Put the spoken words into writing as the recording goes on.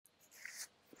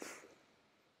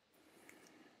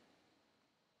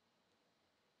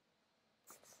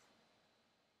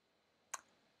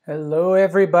Hello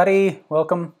everybody,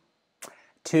 welcome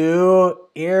to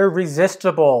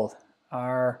Irresistible,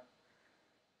 our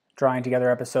drawing together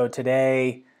episode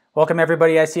today. Welcome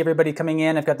everybody, I see everybody coming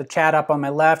in. I've got the chat up on my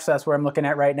left, so that's where I'm looking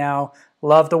at right now.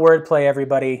 Love the wordplay,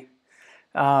 everybody.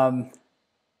 So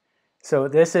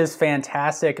this is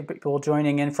fantastic, people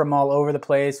joining in from all over the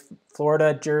place.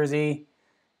 Florida, Jersey,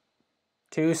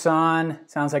 Tucson,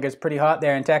 sounds like it's pretty hot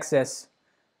there in Texas.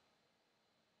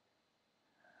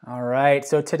 All right,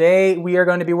 so today we are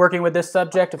going to be working with this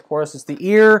subject. Of course, it's the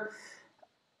ear.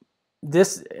 I'm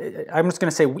just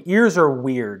going to say ears are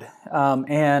weird,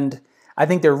 and I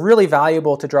think they're really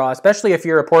valuable to draw, especially if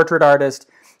you're a portrait artist.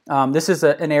 This is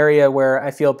an area where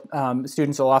I feel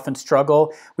students will often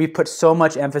struggle. We put so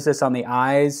much emphasis on the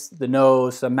eyes, the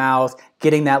nose, the mouth,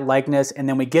 getting that likeness, and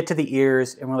then we get to the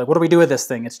ears, and we're like, what do we do with this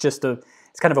thing? It's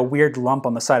kind of a weird lump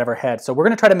on the side of our head. So we're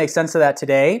going to try to make sense of that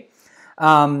today.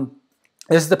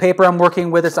 This is the paper I'm working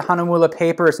with. It's a Hahnemuhle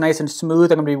paper. It's nice and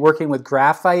smooth. I'm going to be working with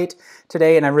graphite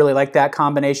today, and I really like that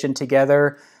combination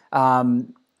together.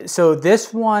 So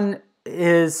this one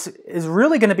is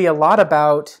really going to be a lot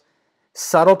about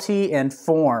subtlety and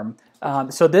form.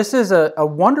 So this is a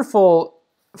wonderful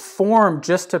form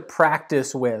just to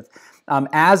practice with.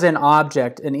 As an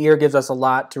object, an ear gives us a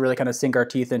lot to really kind of sink our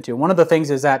teeth into. One of the things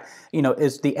is that,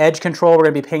 is the edge control. We're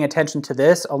going to be paying attention to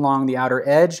this along the outer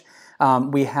edge.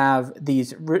 We have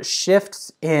these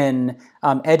shifts in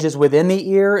edges within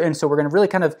the ear, and so we're going to really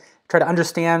kind of try to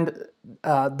understand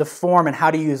the form and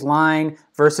how to use line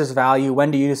versus value,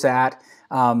 when to use that.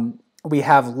 We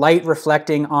have light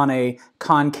reflecting on a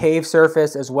concave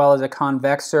surface as well as a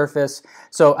convex surface.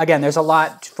 So again, there's a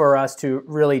lot for us to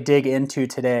really dig into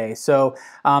today. So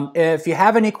if you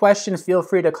have any questions, feel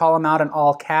free to call them out in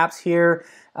all caps here.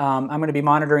 I'm going to be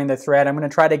monitoring the thread. I'm going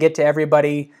to try to get to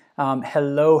everybody.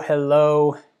 Hello.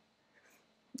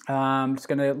 I'm just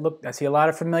going to look. I see a lot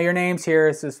of familiar names here.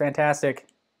 This is fantastic.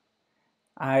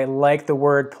 I like the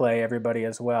wordplay, everybody,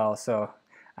 as well. So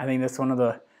I think that's one of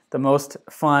the most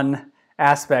fun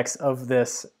aspects of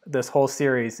this whole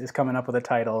series is coming up with the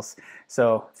titles.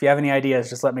 So if you have any ideas,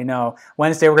 just let me know.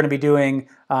 Wednesday we're going to be doing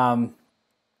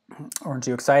Orange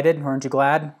You Excited? Orange You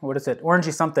Glad? What is it? Orange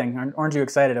You something. Orange You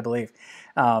Excited, I believe.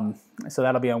 So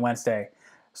that'll be on Wednesday.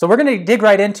 So we're going to dig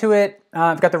right into it.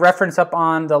 I've got the reference up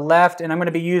on the left, and I'm going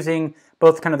to be using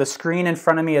both kind of the screen in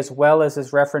front of me as well as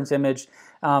this reference image.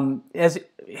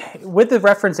 With the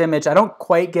reference image, I don't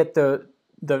quite get the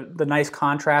nice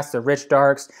contrast, the rich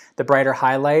darks, the brighter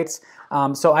highlights.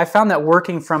 So I found that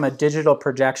working from a digital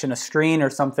projection, a screen or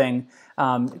something,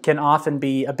 can often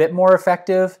be a bit more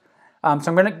effective. So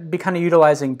I'm going to be kind of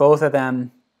utilizing both of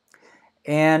them.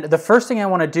 And the first thing I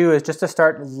want to do is just to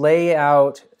start lay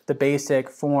out the basic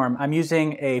form. I'm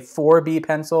using a 4B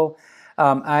pencil.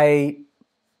 I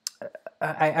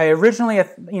originally,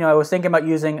 I was thinking about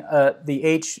using the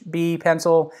HB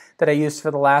pencil that I used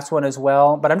for the last one as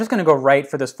well, but I'm just going to go right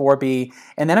for this 4B,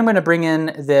 and then I'm going to bring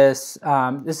in this.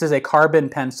 This is a carbon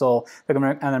pencil that I'm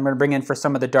going to bring in for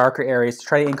some of the darker areas to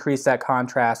try to increase that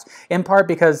contrast. In part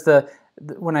because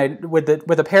with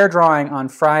the pair drawing on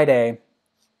Friday,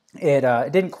 it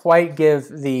didn't quite give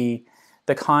the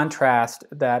contrast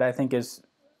that I think is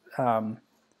kind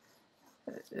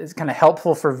of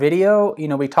helpful for video.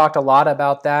 We talked a lot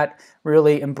about that,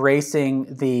 really embracing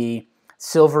the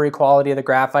silvery quality of the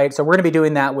graphite. So we're going to be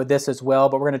doing that with this as well,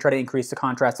 but we're going to try to increase the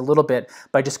contrast a little bit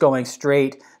by just going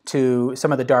straight to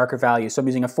some of the darker values. So I'm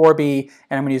using a 4B,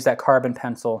 and I'm going to use that carbon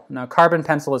pencil. Now, carbon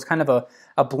pencil is kind of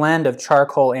a blend of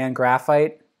charcoal and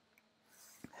graphite.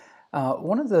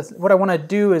 What I want to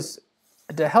do is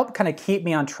to help kind of keep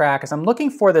me on track is I'm looking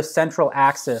for the central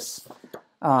axis.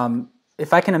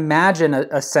 If I can imagine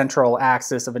a central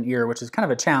axis of an ear, which is kind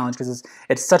of a challenge because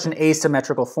it's such an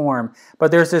asymmetrical form,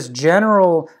 but there's this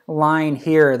general line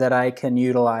here that I can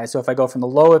utilize. So if I go from the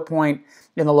lower point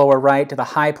in the lower right to the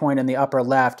high point in the upper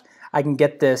left, I can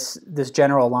get this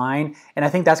general line, and I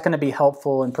think that's going to be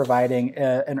helpful in providing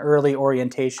an early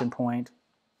orientation point.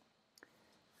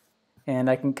 And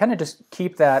I can kind of just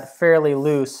keep that fairly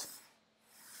loose.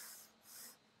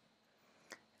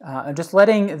 I'm just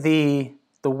letting the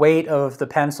weight of the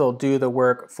pencil do the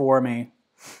work for me.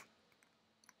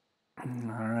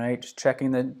 All right, just checking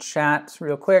the chat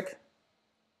real quick.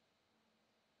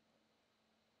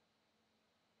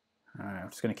 All right, I'm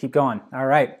just going to keep going. All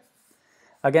right.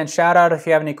 Again, shout out if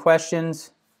you have any questions.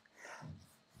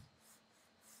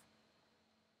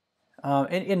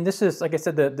 And this is, like I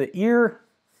said, the ear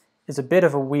is a bit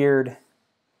of a weird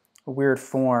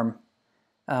form.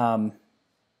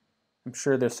 I'm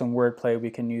sure there's some wordplay we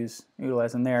can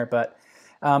utilize in there, but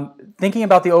thinking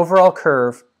about the overall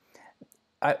curve,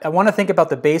 I want to think about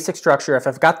the basic structure. If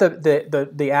I've got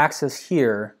the axis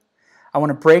here, I want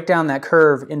to break down that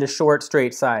curve into short,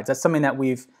 straight sides. That's something that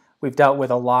we've dealt with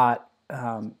a lot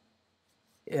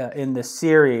in this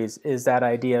series, is that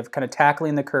idea of kind of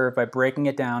tackling the curve by breaking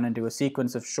it down into a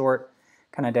sequence of short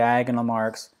kind of diagonal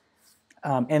marks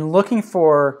and looking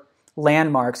for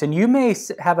landmarks. And you may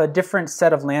have a different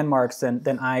set of landmarks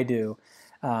than I do.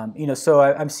 So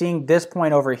I'm seeing this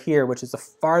point over here, which is the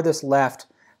farthest left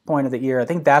point of the ear. I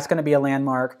think that's going to be a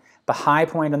landmark. The high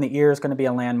point on the ear is going to be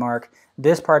a landmark.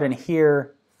 This part in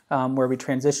here, where we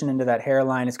transition into that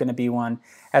hairline, is going to be one.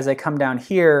 As I come down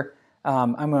here,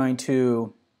 I'm going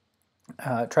to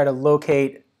try to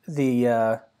locate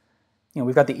the,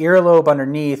 we've got the earlobe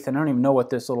underneath, and I don't even know what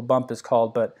this little bump is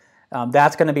called, but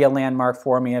that's going to be a landmark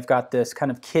for me. I've got this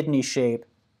kind of kidney shape.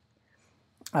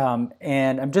 And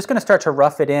I'm just going to start to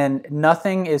rough it in.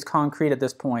 Nothing is concrete at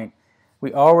this point.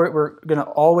 We're going to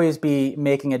always be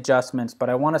making adjustments, but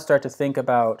I want to start to think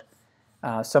about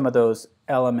some of those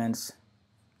elements.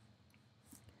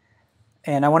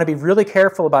 And I want to be really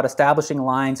careful about establishing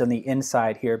lines on the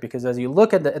inside here, because as you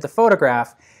look at the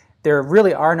photograph, there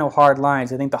really are no hard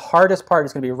lines. I think the hardest part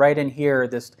is going to be right in here,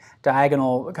 this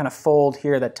diagonal kind of fold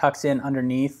here that tucks in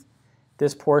underneath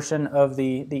this portion of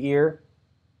the ear.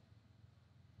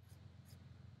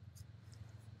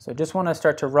 So just want to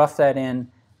start to rough that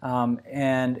in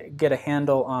and get a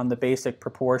handle on the basic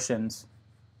proportions.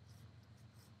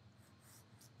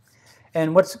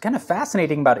 And what's kind of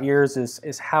fascinating about ears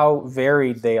is how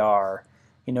varied they are.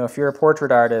 If you're a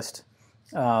portrait artist,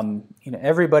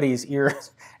 everybody's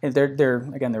ears, they're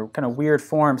kind of weird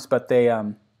forms, but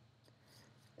they're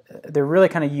really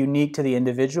kind of unique to the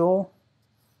individual.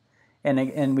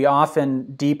 And we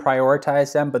often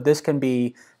deprioritize them, but this can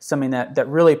be something that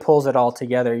really pulls it all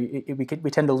together.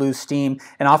 We tend to lose steam,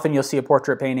 and often you'll see a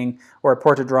portrait painting or a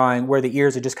portrait drawing where the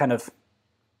ears are just kind of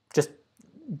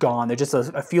gone. They're just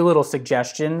a few little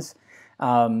suggestions,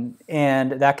 and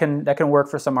that can work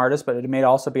for some artists, but it may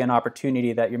also be an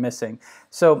opportunity that you're missing.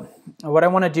 So what I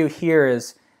want to do here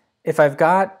is, if I've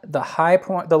got the high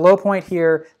point, the low point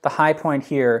here, the high point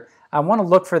here, I want to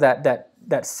look for that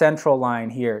central line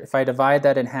here. If I divide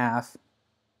that in half,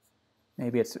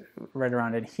 maybe it's right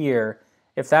around in here.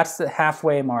 If that's the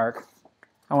halfway mark,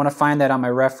 I want to find that on my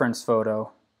reference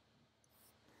photo.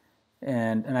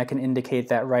 And I can indicate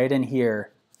that right in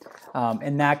here.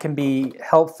 And that can be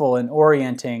helpful in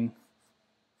orienting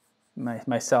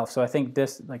myself. So I think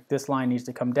this line needs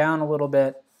to come down a little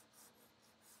bit.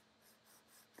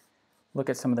 Look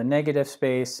at some of the negative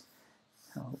space.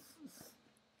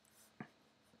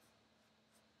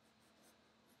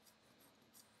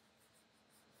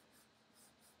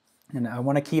 And I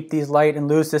want to keep these light and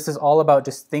loose. This is all about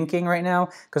just thinking right now,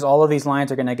 because all of these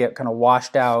lines are going to get kind of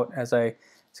washed out as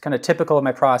it's kind of typical of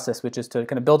my process, which is to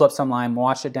kind of build up some line,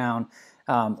 wash it down,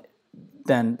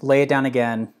 then lay it down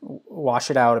again,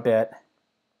 wash it out a bit.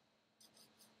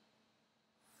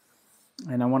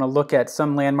 And I want to look at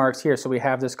some landmarks here. So we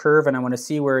have this curve, and I want to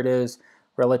see where it is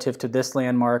relative to this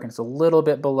landmark, and it's a little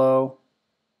bit below.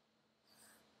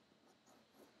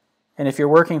 And if you're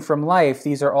working from life,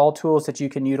 these are all tools that you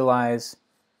can utilize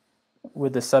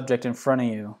with the subject in front of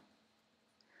you.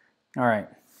 All right.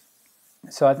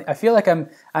 So I feel like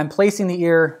I'm placing the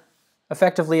ear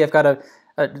effectively. I've got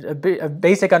a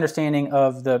basic understanding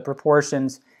of the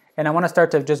proportions, and I want to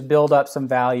start to just build up some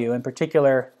value, in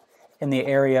particular in the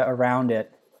area around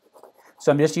it.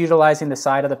 So I'm just utilizing the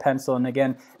side of the pencil, and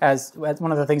again, as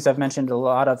one of the things I've mentioned a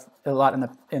lot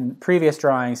in previous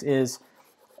drawings is,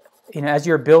 as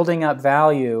you're building up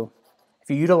value, if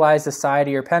you utilize the side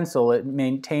of your pencil, it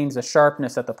maintains a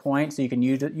sharpness at the point, so you can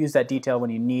use that detail when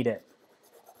you need it.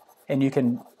 And you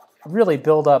can really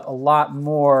build up a lot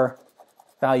more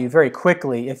value very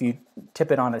quickly if you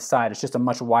tip it on its side. It's just a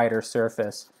much wider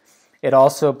surface. It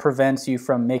also prevents you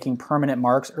from making permanent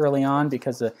marks early on,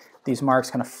 because these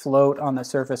marks kind of float on the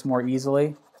surface more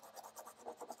easily.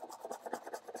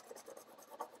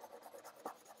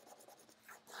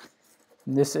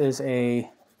 And this is a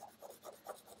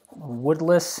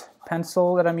woodless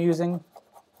pencil that I'm using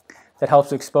that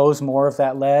helps expose more of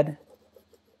that lead.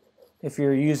 If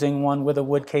you're using one with a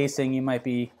wood casing, you might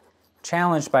be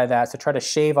challenged by that, so try to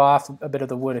shave off a bit of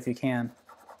the wood if you can.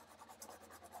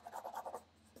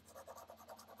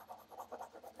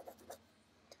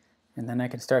 And then I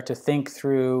can start to think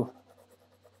through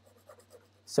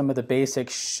some of the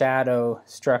basic shadow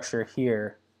structure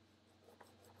here.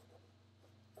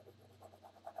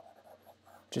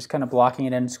 Just kind of blocking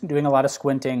it in, doing a lot of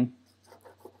squinting.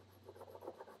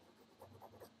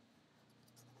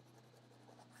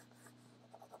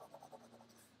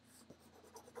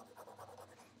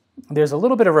 there's a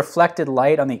little bit of reflected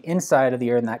light on the inside of the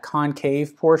ear in that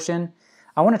concave portion.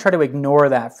 I want to try to ignore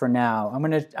that for now. I'm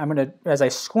gonna, as I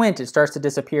squint, it starts to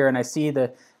disappear and I see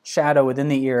the shadow within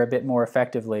the ear a bit more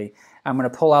effectively. I'm going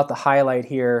to pull out the highlight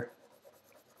here.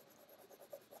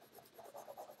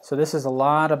 So this is a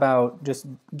lot about just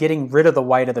getting rid of the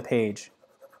white of the page.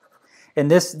 And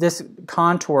this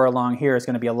contour along here is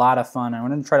going to be a lot of fun. I'm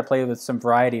going to try to play with some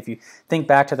variety. If you think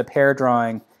back to the pear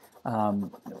drawing,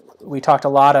 we talked a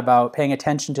lot about paying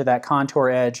attention to that contour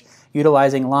edge,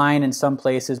 utilizing line in some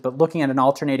places, but looking at an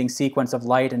alternating sequence of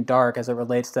light and dark as it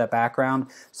relates to that background.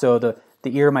 So the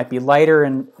ear might be lighter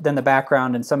than the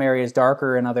background in some areas,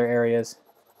 darker in other areas.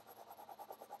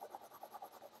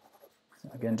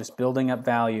 Again, just building up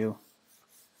value.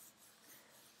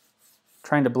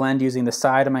 Trying to blend using the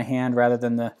side of my hand rather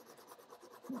than the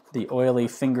oily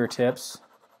fingertips.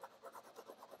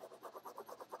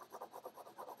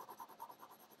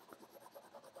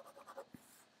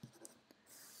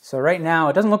 So right now,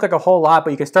 it doesn't look like a whole lot,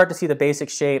 but you can start to see the basic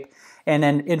shape. And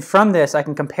then from this, I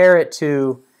can compare it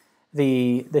to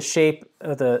the shape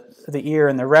of the ear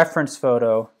in the reference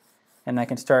photo, and I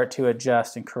can start to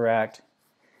adjust and correct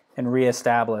and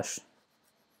reestablish.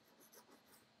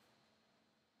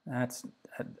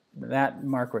 That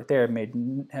mark right there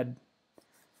had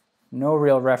no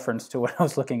real reference to what I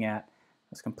was looking at.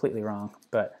 It was completely wrong,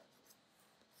 but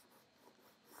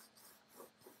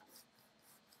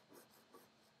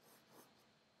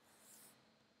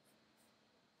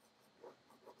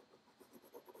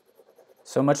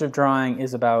so much of drawing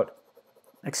is about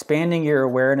expanding your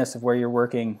awareness of where you're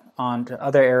working on to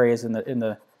other areas in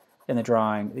the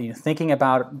drawing. You know, thinking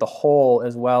about the whole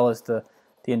as well as the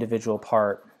individual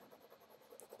part.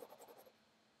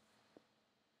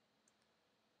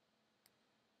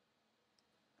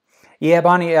 Yeah,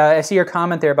 Bonnie, I see your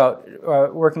comment there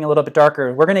about working a little bit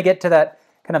darker. We're going to get to that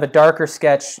kind of a darker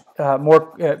sketch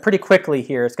pretty quickly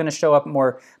here. It's going to show up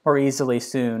more easily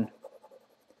soon.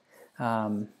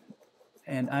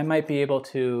 And I might be able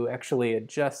to actually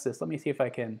adjust this. Let me see if I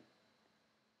can.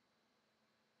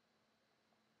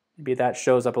 Maybe that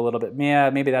shows up a little bit.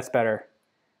 Yeah, maybe that's better.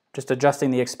 Just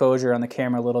adjusting the exposure on the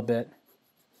camera a little bit.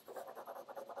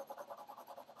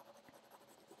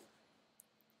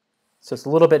 So it's a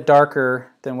little bit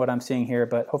darker than what I'm seeing here,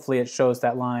 but hopefully it shows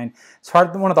that line. It's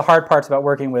hard. One of the hard parts about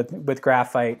working with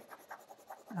graphite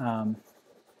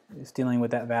is dealing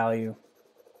with that value.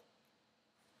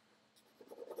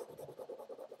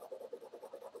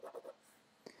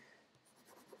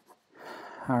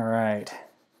 All right.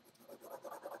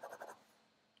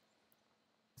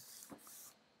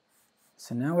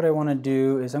 So now what I want to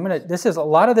do is a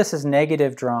lot of this is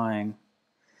negative drawing.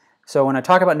 So when I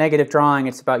talk about negative drawing,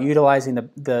 it's about utilizing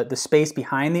the space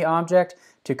behind the object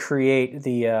to create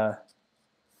the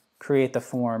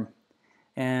form.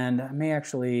 And I may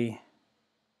actually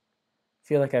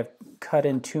feel like I've cut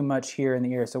in too much here in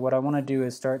the ear. So what I want to do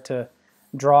is start to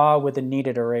draw with the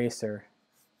kneaded eraser.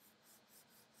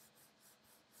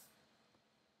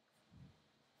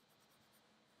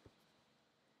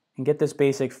 And get this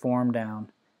basic form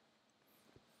down.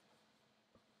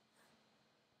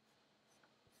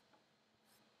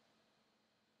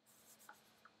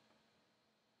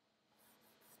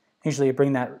 Usually you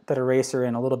bring that eraser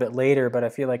in a little bit later, but I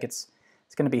feel like it's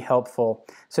going to be helpful.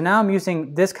 So now I'm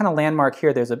using this kind of landmark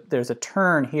here. There's a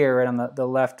turn here right on the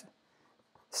left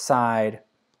side,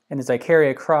 and as I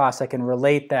carry across, I can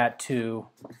relate that to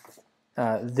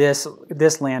this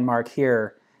landmark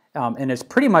here, and it's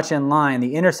pretty much in line.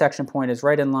 The intersection point is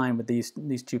right in line with these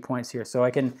 2 points here. So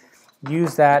I can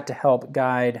use that to help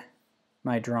guide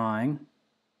my drawing.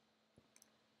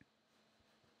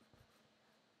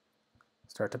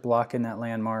 Start to block in that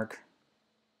landmark.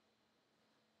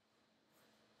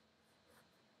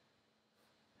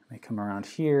 Let me come around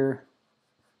here.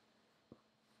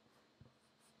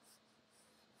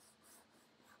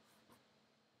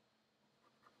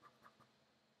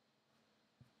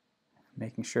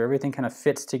 Making sure everything kind of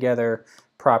fits together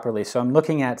properly. So I'm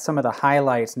looking at some of the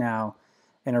highlights now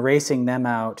and erasing them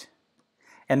out.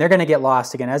 And they're going to get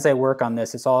lost again. As I work on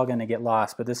this, it's all going to get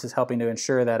lost, but this is helping to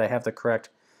ensure that I have the correct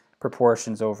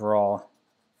proportions overall.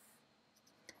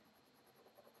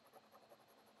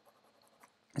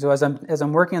 So as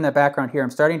I'm working on the background here,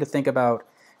 I'm starting to think about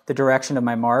the direction of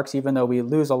my marks, even though we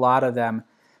lose a lot of them.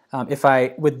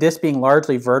 With this being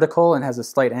largely vertical and has a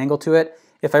slight angle to it,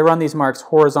 if I run these marks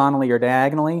horizontally or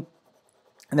diagonally,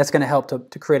 and that's going to help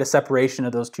to create a separation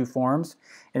of those two forms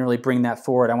and really bring that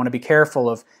forward. I want to be careful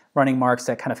of running marks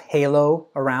that kind of halo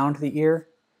around the ear,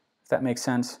 if that makes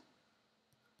sense.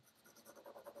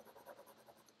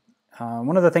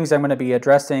 One of the things I'm going to be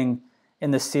addressing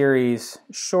in the series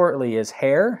shortly is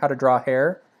hair, how to draw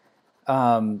hair.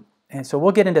 And so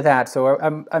we'll get into that.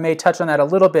 So I may touch on that a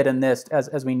little bit in this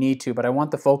as we need to, but I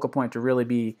want the focal point to really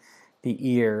be the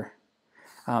ear.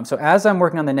 So as I'm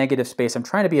working on the negative space, I'm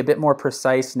trying to be a bit more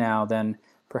precise now than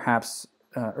perhaps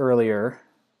earlier.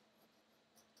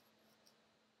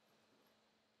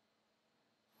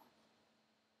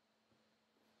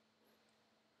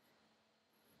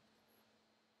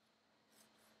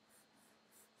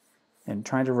 And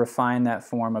trying to refine that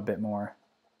form a bit more.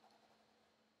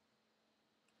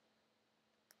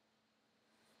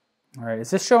 All right, is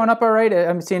this showing up all right?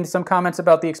 I'm seeing some comments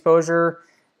about the exposure.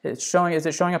 Is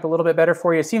it showing up a little bit better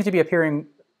for you? It seems to be appearing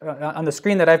on the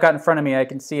screen that I've got in front of me. I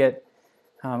can see it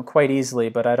quite easily,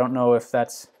 but I don't know if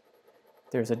there's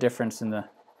a difference in the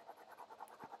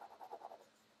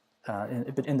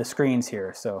screens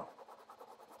here.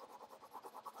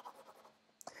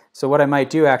 So what I might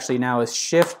do actually now is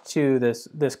shift to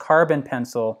this carbon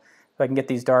pencil so I can get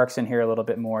these darks in here a little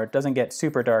bit more. It doesn't get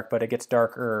super dark, but it gets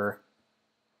darker.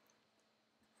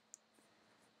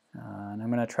 And I'm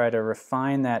going to try to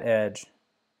refine that edge.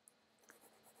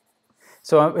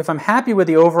 So if I'm happy with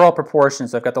the overall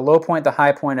proportions, so I've got the low point, the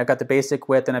high point, I've got the basic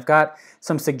width, and I've got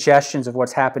some suggestions of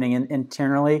what's happening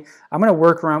internally, I'm going to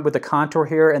work around with the contour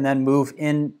here and then move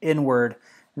inward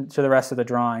to the rest of the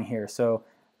drawing here. So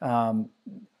I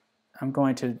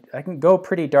can go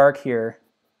pretty dark here.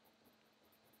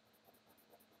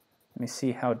 Let me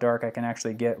see how dark I can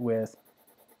actually get with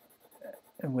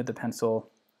the pencil.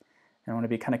 And I want to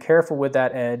be kind of careful with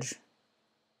that edge.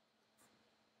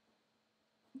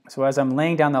 So as I'm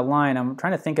laying down that line, I'm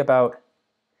trying to think about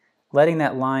letting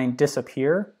that line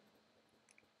disappear.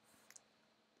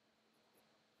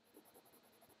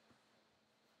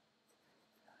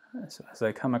 So as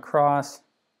I come across,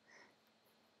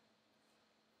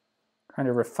 trying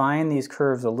to refine these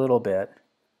curves a little bit.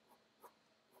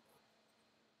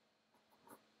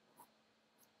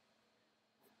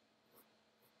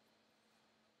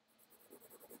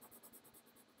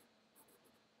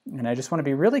 And I just want to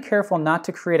be really careful not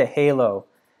to create a halo.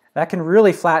 That can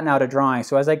really flatten out a drawing.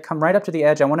 So as I come right up to the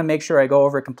edge, I want to make sure I go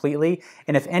over it completely.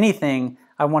 And if anything,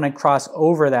 I want to cross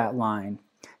over that line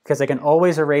because I can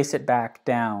always erase it back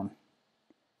down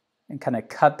and kind of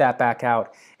cut that back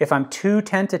out. If I'm too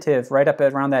tentative right up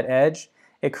around that edge,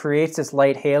 it creates this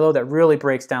light halo that really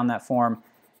breaks down that form.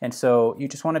 And so you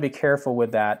just want to be careful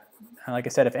with that. Like I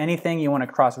said, if anything, you want to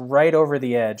cross right over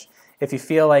the edge. If you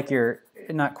feel like you're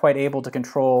not quite able to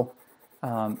control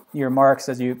your marks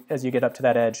as you get up to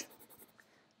that edge,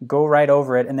 go right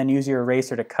over it and then use your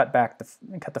eraser to cut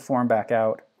the form back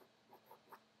out.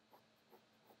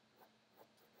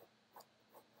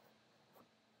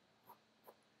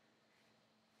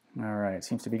 All right,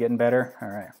 seems to be getting better. All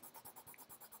right.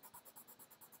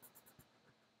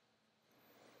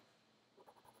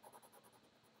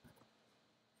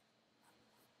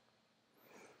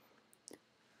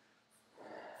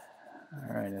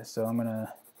 All right, so I'm going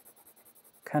to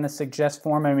kind of suggest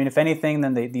form. I mean, if anything,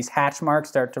 then these hatch marks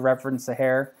start to reference the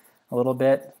hair a little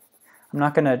bit. I'm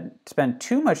not going to spend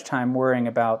too much time worrying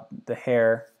about the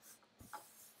hair.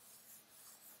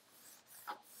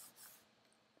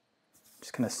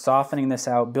 Just kind of softening this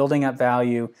out, building up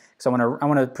value, because I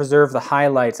want to preserve the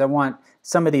highlights. I want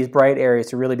some of these bright areas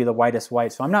to really be the whitest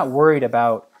white. So I'm not worried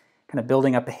about kind of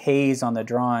building up a haze on the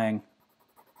drawing.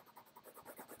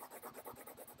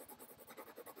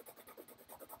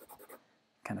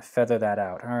 Kind of feather that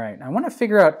out. All right, I want to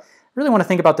figure out, really want to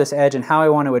think about this edge and how I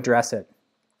want to address it.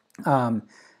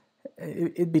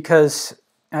 Because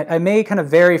I may kind of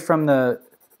vary from the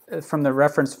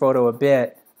reference photo a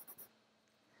bit,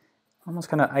 almost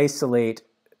kind of isolate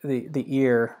the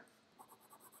ear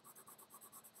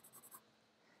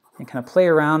and kind of play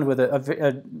around with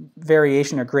a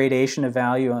variation or gradation of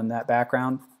value on that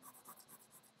background.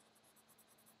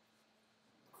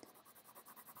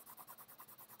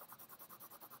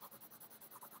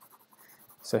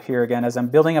 So here again, as I'm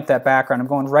building up that background, I'm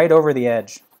going right over the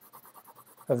edge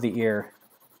of the ear.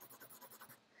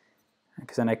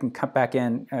 Because then I can come back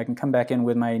in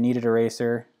with my kneaded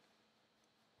eraser.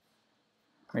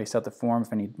 Erase out the form.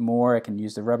 If I need more, I can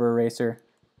use the rubber eraser.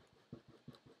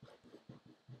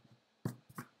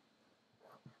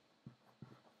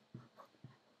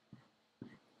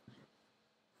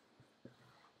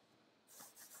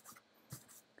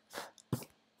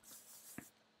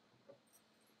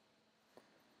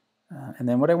 And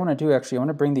then what I want to do, actually, I want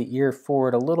to bring the ear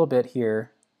forward a little bit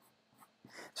here.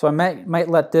 So I might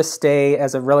let this stay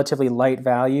as a relatively light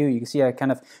value. You can see I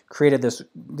kind of created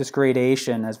this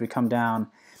gradation as we come down.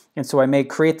 And so I may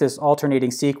create this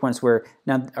alternating sequence where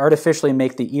now artificially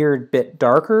make the ear a bit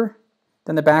darker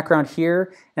than the background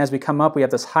here. And as we come up, we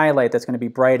have this highlight that's going to be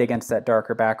bright against that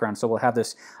darker background. So we'll have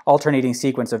this alternating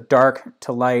sequence of dark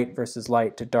to light versus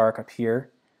light to dark up here.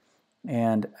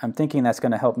 And I'm thinking that's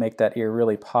going to help make that ear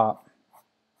really pop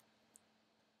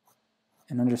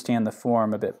and understand the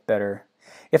form a bit better.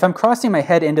 If I'm crossing my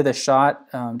head into the shot,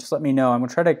 just let me know. I'm going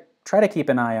to try to keep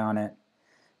an eye on it.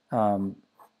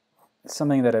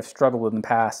 Something that I've struggled with in the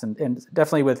past, and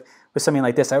definitely with something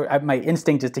like this, my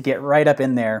instinct is to get right up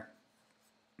in there.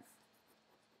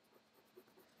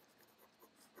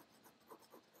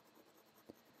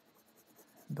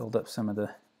 Build up some of the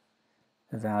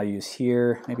values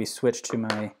here. Maybe switch to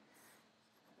my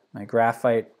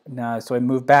graphite. Now, so I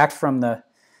move back from the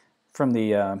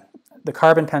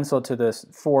carbon pencil to this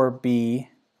 4B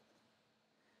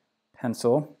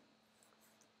pencil.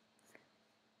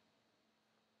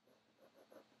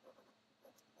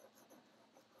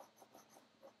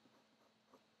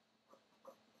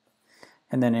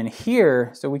 And then in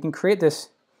here, so we can create this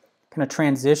kind of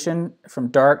transition from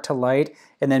dark to light,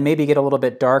 and then maybe get a little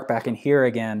bit dark back in here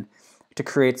again to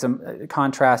create some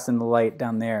contrast in the light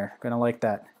down there. I'm going to like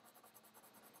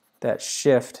that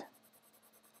shift,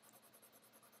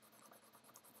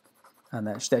 and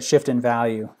that shift in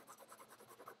value.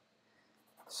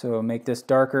 So make this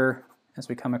darker as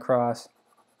we come across.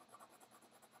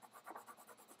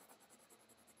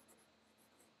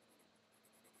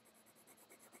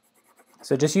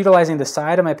 So just utilizing the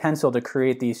side of my pencil to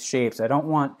create these shapes. I don't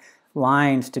want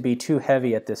lines to be too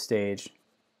heavy at this stage.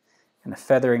 Kind of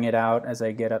feathering it out as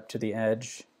I get up to the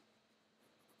edge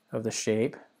of the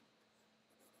shape.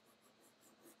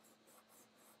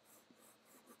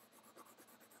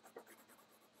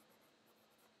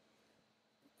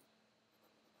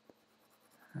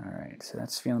 All right, so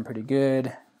that's feeling pretty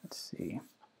good. Let's see.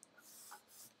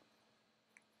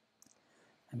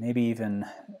 And maybe even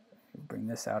bring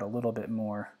this out a little bit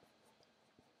more,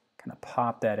 kind of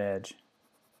pop that edge.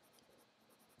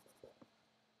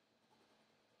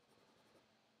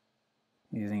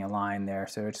 Using a line there,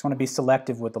 so I just want to be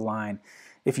selective with the line.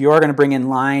 If you are going to bring in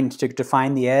line to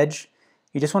define the edge,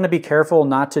 you just want to be careful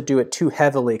not to do it too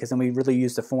heavily, because then we really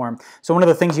use the form. So one of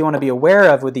the things you want to be aware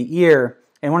of with the ear,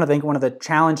 and one of the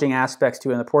challenging aspects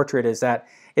to in the portrait is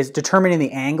determining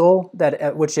the angle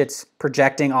at which it's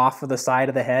projecting off of the side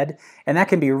of the head, and that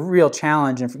can be a real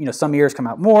challenge. And some ears come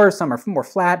out more, some are more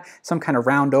flat, some kind of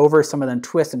round over, some of them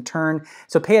twist and turn.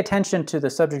 So pay attention to the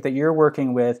subject that you're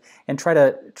working with, and try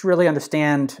to really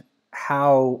understand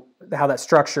how that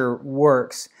structure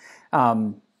works.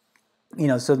 So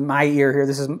my ear here,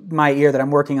 this is my ear that I'm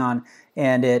working on,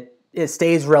 and it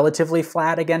stays relatively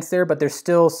flat against there, but there's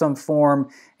still some form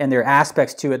and there are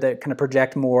aspects to it that kind of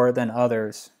project more than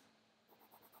others.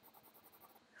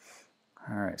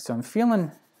 All right, so I'm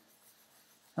feeling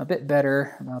a bit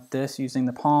better about this, using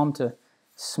the palm to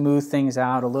smooth things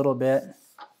out a little bit.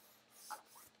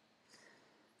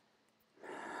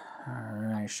 All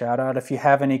right, shout out if you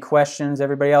have any questions.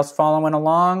 Everybody else following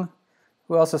along?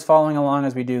 Who else is following along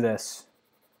as we do this?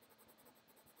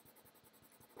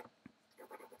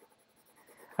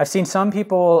 I've seen some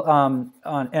people on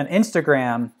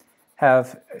Instagram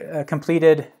have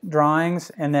completed drawings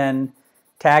and then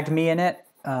tagged me in it.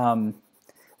 So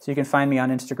you can find me on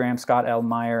Instagram, Scott L.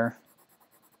 Maier.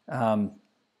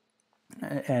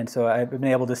 And so I've been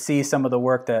able to see some of the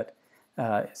work that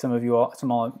some of you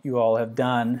all have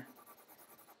done.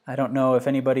 I don't know if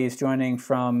anybody is joining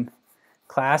from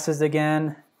classes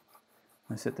again.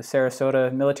 Is it the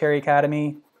Sarasota Military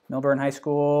Academy, Milburn High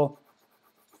School?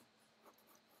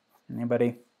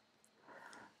 Anybody?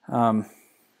 All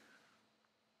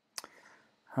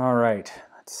right,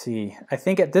 let's see. I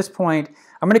think at this point,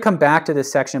 I'm going to come back to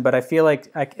this section, but I feel like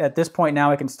at this point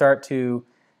now I can start to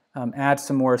add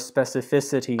some more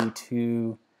specificity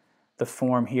to the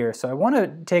form here. So I want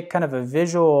to take kind of a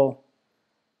visual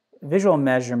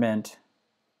measurement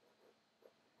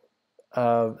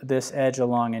of this edge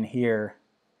along in here,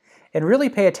 and really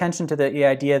pay attention to the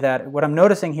idea that what I'm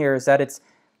noticing here is that it's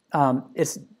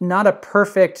not a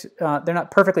perfect, they're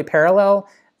not perfectly parallel,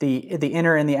 the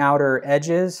inner and the outer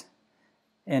edges.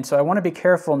 And so I want to be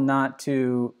careful not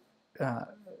to,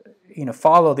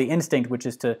 follow the instinct, which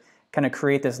is to kind of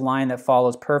create this line that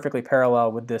follows perfectly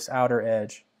parallel with this outer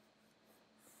edge.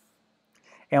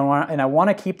 And I want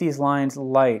to keep these lines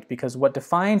light, because what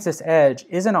defines this edge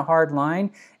isn't a hard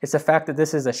line, it's the fact that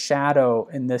this is a shadow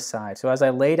in this side. So as I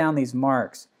lay down these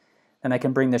marks, then I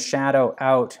can bring the shadow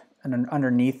out and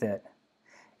underneath it.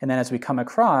 And then as we come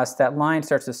across, that line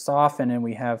starts to soften and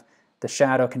we have the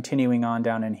shadow continuing on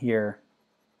down in here.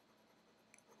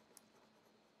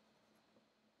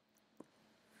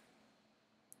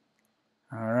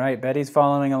 All right, Betty's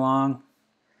following along.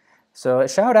 So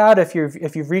shout out if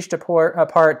you've reached a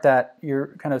part that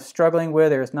you're kind of struggling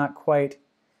with or is not quite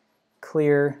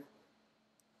clear.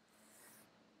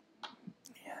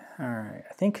 All right,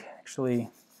 I think actually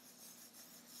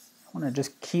I want to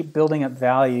just keep building up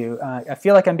value. I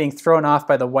feel like I'm being thrown off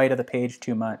by the white of the page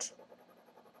too much.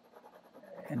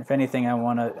 And if anything, I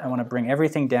want to bring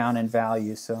everything down in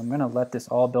value. So I'm going to let this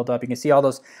all build up. You can see all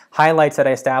those highlights that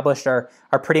I established are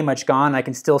pretty much gone. I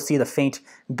can still see the faint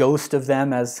ghost of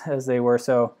them as they were.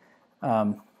 So,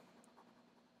 and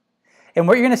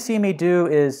what you're going to see me do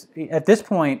is, at this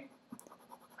point,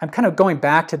 I'm kind of going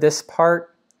back to this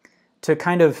part to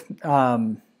kind of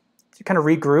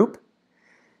regroup.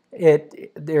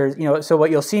 So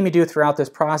what you'll see me do throughout this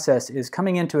process is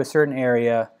coming into a certain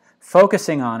area,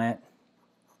 focusing on it.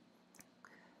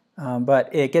 But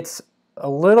it gets a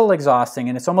little exhausting,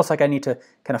 and it's almost like I need to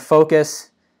kind of focus,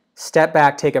 step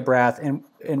back, take a breath, and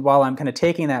while I'm kind of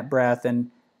taking that breath and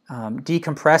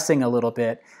decompressing a little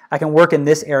bit, I can work in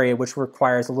this area, which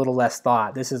requires a little less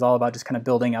thought. This is all about just kind of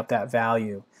building up that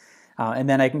value. And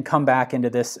then I can come back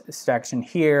into this section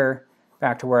here,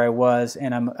 back to where I was,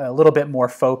 and I'm a little bit more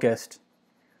focused.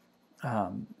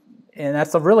 And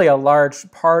that's really a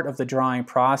large part of the drawing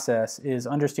process, is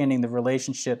understanding the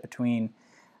relationship between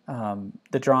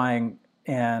the drawing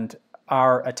and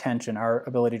our attention, our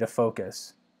ability to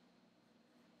focus.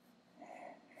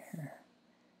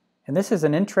 And this is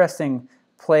an interesting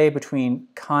play between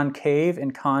concave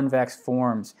and convex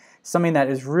forms, something that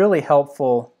is really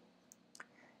helpful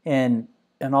in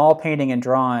all painting and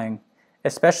drawing,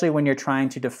 especially when you're trying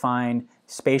to define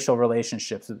spatial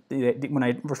relationships. When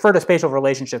I refer to spatial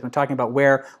relationships, I'm talking about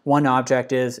where one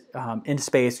object is in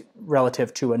space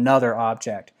relative to another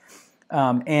object.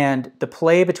 And the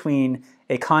play between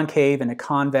a concave and a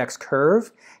convex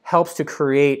curve helps to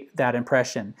create that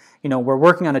impression. We're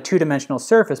working on a two-dimensional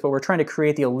surface, but we're trying to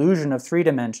create the illusion of 3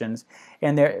 dimensions.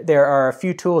 And there are a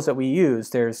few tools that we use.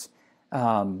 There's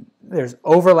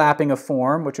overlapping of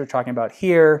form, which we're talking about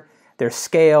here. There's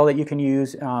scale that you can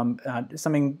use.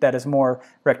 Something that is more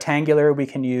rectangular, we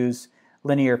can use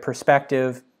linear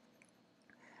perspective.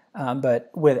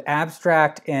 But with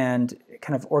abstract and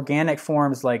kind of organic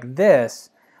forms like this,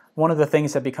 one of the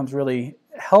things that becomes really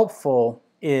helpful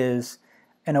is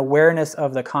an awareness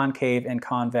of the concave and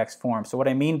convex form. So what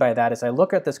I mean by that is I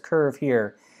look at this curve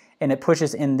here, and it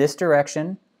pushes in this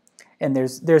direction, and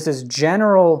there's this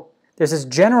general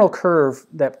curve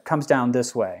that comes down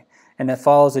this way, and that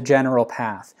follows a general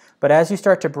path. But as you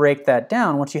start to break that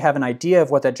down, once you have an idea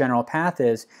of what that general path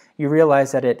is, you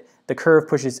realize that the curve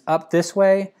pushes up this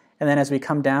way, and then as we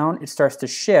come down, it starts to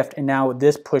shift, and now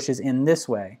this pushes in this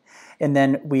way. And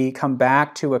then we come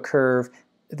back to a curve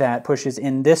that pushes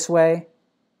in this way,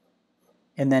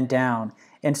 and then down.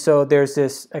 And so there's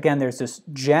this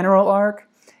general arc,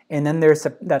 and then there's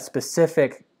that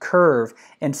specific curve.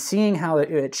 And seeing how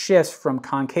it shifts from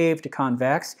concave to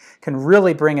convex can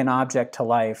really bring an object to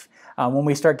life. When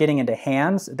we start getting into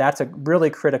hands, that's a really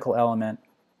critical element.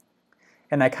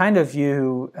 And I kind of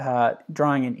view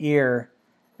drawing an ear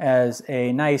as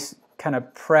a nice kind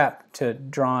of prep to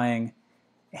drawing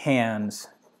hands,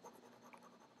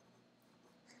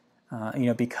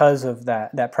 because of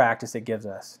that practice it gives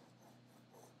us.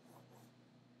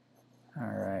 All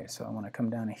right, so I want to come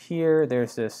down here.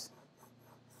 There's this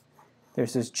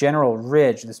general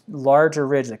ridge, this larger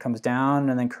ridge that comes down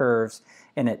and then curves,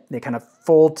 and they kind of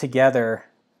fold together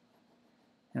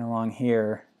and along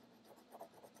here.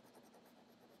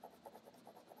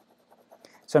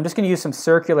 So I'm just going to use some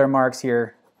circular marks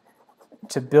here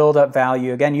to build up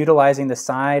value. Again, utilizing the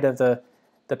side of the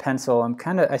pencil.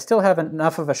 I still have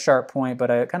enough of a sharp point,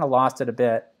 but I kind of lost it a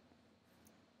bit.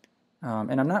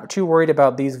 And I'm not too worried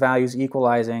about these values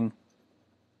equalizing.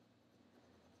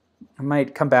 I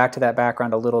might come back to that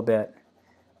background a little bit.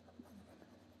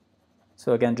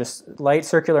 So again, just light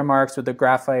circular marks with the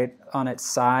graphite on its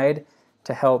side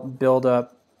to help build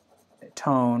up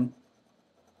tone.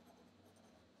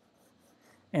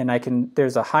 And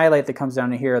there's a highlight that comes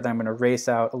down to here that I'm going to erase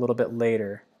out a little bit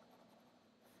later.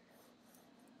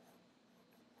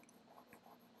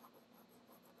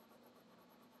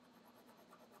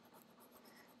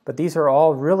 But these are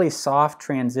all really soft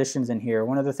transitions in here.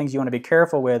 One of the things you want to be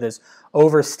careful with is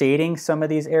overstating some of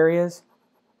these areas.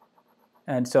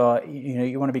 And so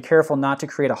you want to be careful not to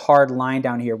create a hard line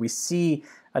down here. We see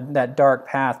that dark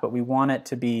path, but we want it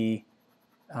to be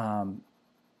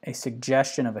a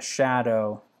suggestion of a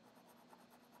shadow,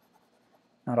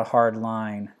 not a hard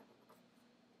line.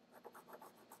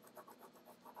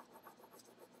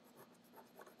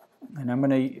 And I'm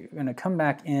going to come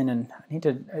back in, and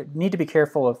I need to be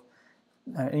careful of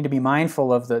I need to be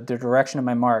mindful of the direction of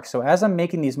my marks. So as I'm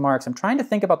making these marks, I'm trying to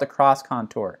think about the cross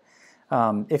contour.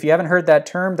 If you haven't heard that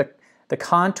term, the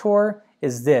contour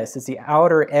is this. It's the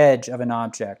outer edge of an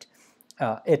object.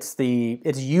 It's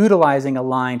utilizing a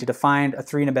line to define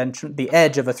the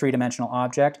edge of a three-dimensional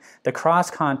object. The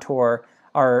cross contour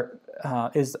are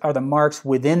the marks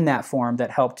within that form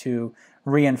that help to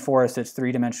reinforce its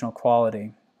three-dimensional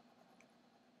quality.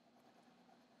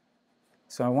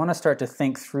 So I want to start to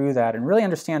think through that and really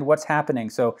understand what's happening.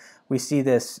 So we see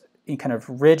this kind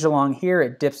of ridge along here.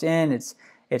 It dips in.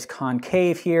 It's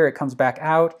concave here. It comes back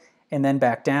out and then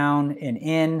back down and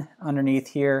in underneath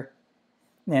here.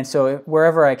 And so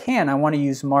wherever I can, I want to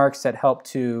use marks that help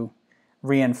to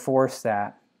reinforce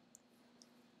that.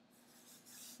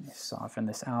 Let me soften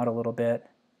this out a little bit.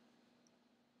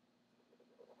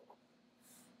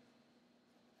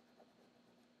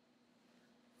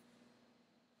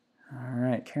 All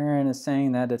right, Karen is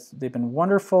saying that they've been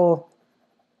wonderful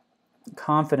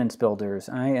confidence builders.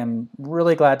 I am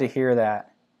really glad to hear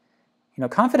that. You know,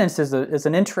 confidence is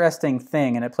an interesting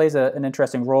thing, and it plays an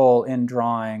interesting role in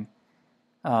drawing.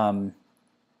 And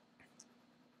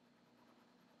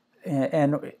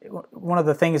one of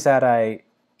the things that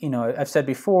I've said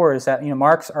before is that,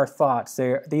 marks are thoughts.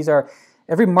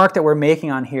 Every mark that we're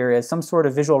making on here is some sort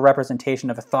of visual representation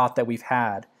of a thought that we've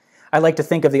had. I like to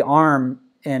think of the arm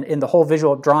and in the whole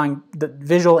visual and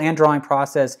drawing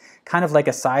process kind of like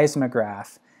a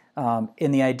seismograph,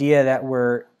 in the idea that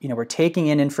we're taking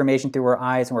in information through our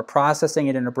eyes and we're processing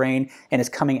it in our brain, and it's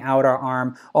coming out our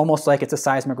arm almost like it's a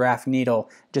seismograph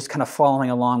needle, just kind of following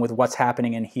along with what's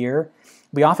happening in here.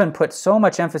 We often put so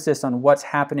much emphasis on what's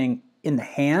happening in the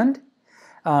hand,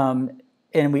 and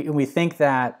we think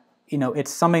that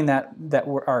it's something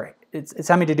it's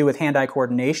having to do with hand-eye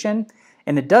coordination,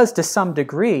 and it does to some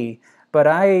degree. But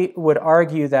I would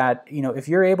argue that if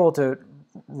you're able to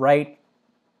write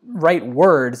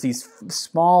words, these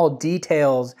small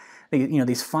details,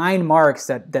 these fine marks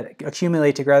that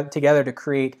accumulate together to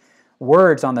create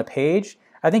words on the page,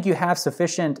 I think you have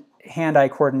sufficient hand-eye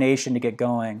coordination to get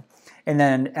going. And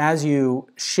then as you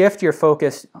shift your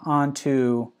focus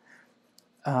onto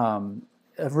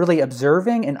really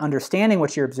observing and understanding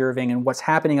what you're observing and what's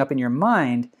happening up in your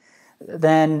mind,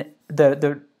 then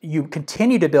you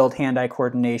continue to build hand-eye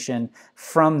coordination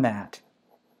from that.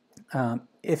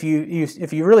 If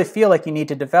you really feel like you need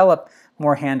to develop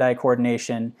more hand-eye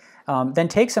coordination, then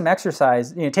take some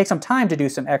exercise. Take some time to do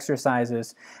some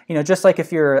exercises. Just like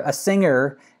if you're a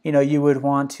singer, you would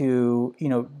want to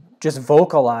just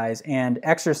vocalize and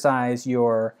exercise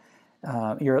your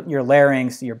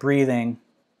larynx, your breathing,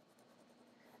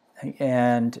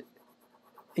 and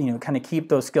kind of keep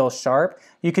those skills sharp.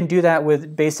 You can do that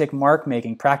with basic mark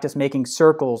making. Practice making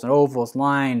circles and ovals,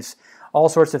 lines, all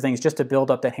sorts of things just to build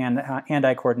up that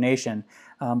hand-eye coordination.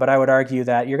 But I would argue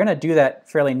that you're going to do that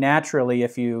fairly naturally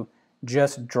if you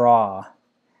just draw.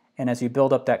 And as you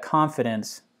build up that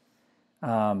confidence,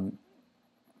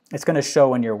 it's going to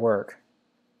show in your work.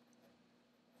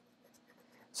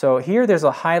 So here there's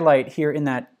a highlight here in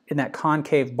that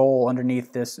concave bowl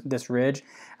underneath this ridge,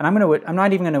 and I'm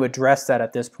not even going to address that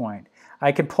at this point.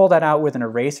 I can pull that out with an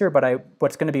eraser, but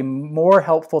what's going to be more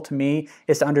helpful to me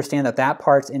is to understand that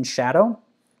part's in shadow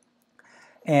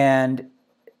and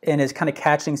is kind of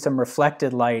catching some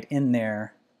reflected light in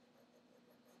there.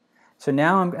 So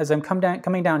now as I'm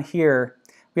coming down here,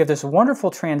 we have this wonderful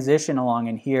transition along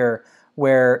in here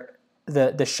where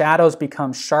the shadows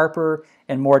become sharper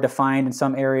and more defined in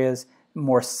some areas,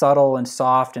 more subtle and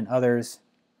soft in others,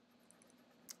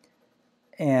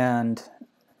 and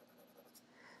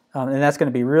that's going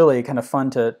to be really kind of fun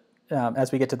to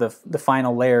as we get to the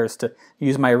final layers, to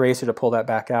use my eraser to pull that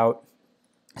back out.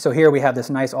 So here we have this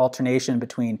nice alternation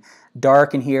between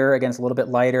dark in here against a little bit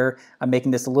lighter. I'm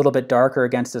making this a little bit darker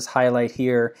against this highlight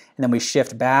here, and then we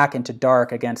shift back into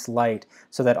dark against light.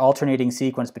 So that alternating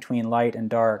sequence between light and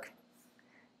dark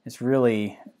is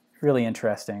really, really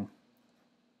interesting.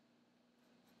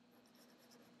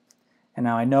 And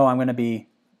now I know I'm going to be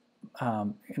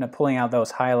pulling out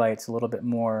those highlights a little bit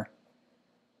more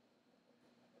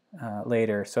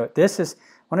later. So this is,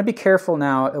 I want to be careful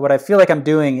now. What I feel like I'm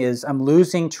doing is I'm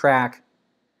losing track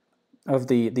of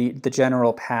the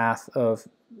general path of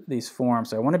these forms.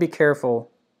 So I want to be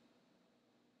careful.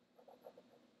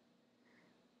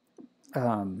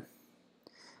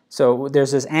 So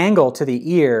there's this angle to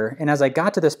the ear, and as I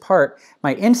got to this part,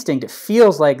 my instinct, it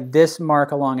feels like this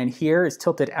mark along in here is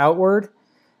tilted outward,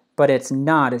 but it's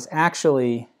not. It's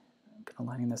actually, I'm kind of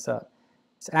lining this up,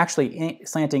 it's actually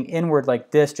slanting inward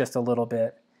like this just a little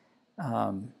bit.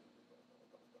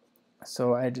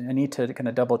 So I need to kind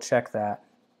of double check that.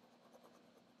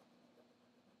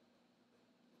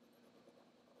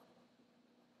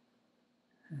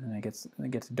 And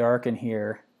it gets dark in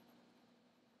here.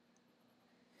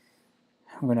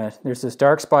 There's this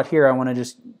dark spot here I want to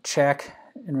just check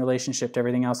in relationship to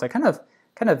everything else. I kind of,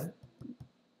 I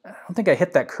don't think I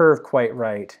hit that curve quite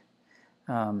right.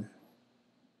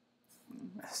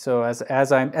 So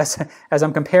as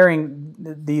I'm comparing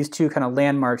these two kind of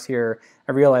landmarks here,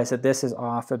 I realize that this is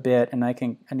off a bit, and I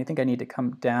think I need to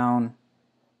come down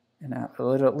and a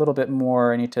little bit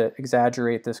more. I need to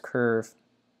exaggerate this curve.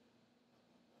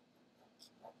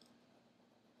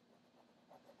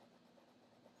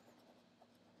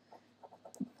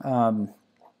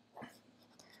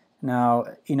 Now,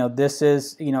 this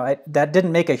is, that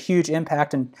didn't make a huge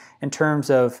impact in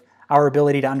terms of our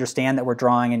ability to understand that we're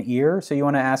drawing an ear. So you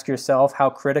want to ask yourself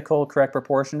how critical correct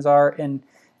proportions are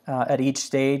at each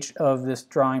stage of this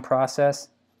drawing process.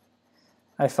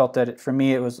 I felt that for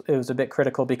me it was a bit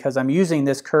critical because I'm using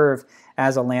this curve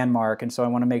as a landmark, and so I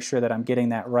want to make sure that I'm getting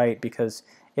that right, because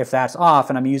if that's off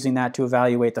and I'm using that to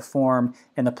evaluate the form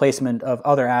and the placement of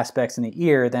other aspects in the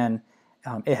ear, then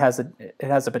it has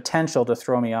a potential to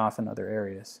throw me off in other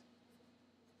areas.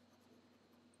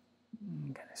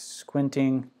 Kind of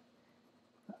squinting.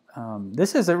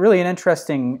 This is really an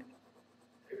interesting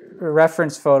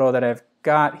reference photo that I've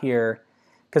got here,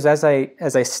 because as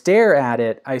I stare at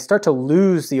it, I start to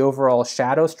lose the overall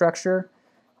shadow structure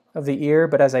of the ear,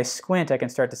 but as I squint, I can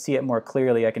start to see it more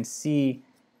clearly. I can see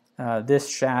this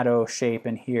shadow shape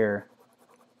in here.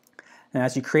 And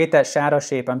as you create that shadow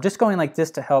shape, I'm just going like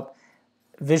this to help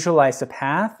visualize the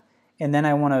path, and then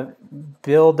I want to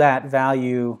build that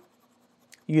value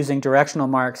using directional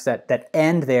marks that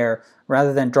end there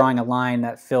rather than drawing a line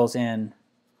that fills in.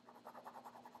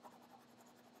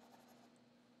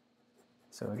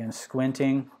 So again,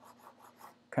 squinting,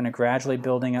 kind of gradually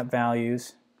building up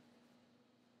values.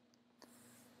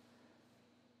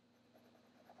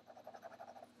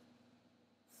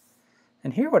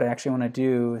 And here what I actually want to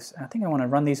do is, I think I want to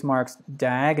run these marks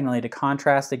diagonally to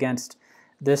contrast against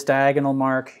this diagonal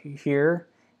mark here.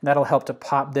 And that'll help to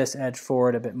pop this edge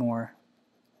forward a bit more.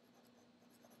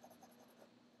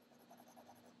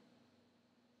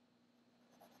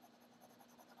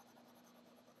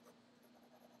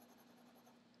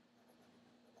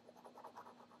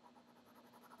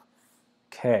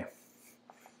 Okay.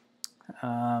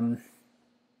 I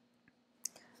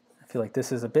feel like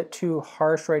this is a bit too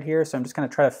harsh right here, so I'm just going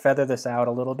to try to feather this out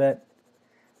a little bit.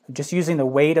 I'm just using the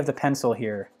weight of the pencil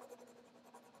here.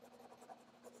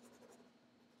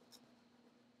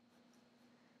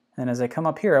 And as I come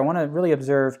up here, I want to really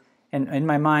observe, and in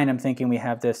my mind I'm thinking we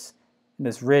have this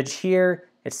ridge here,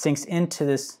 it sinks into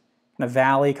this kind of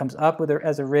valley, comes up with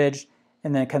as a ridge,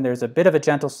 and then there's a bit of a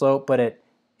gentle slope, but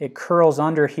it curls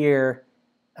under here,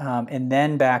 and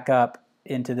then back up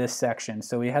into this section.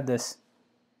 So we have this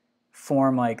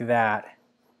form like that.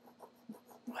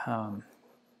 So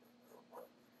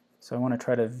I want to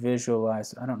try to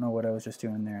visualize. I don't know what I was just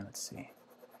doing there. Let's see.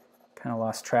 Kind of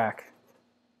lost track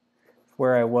of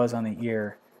where I was on the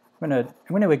ear. I'm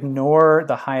going to ignore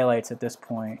the highlights at this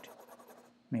point.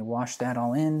 Let me wash that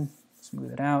all in,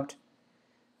 smooth it out.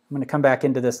 I'm going to come back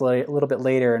into this a little bit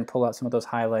later and pull out some of those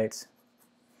highlights.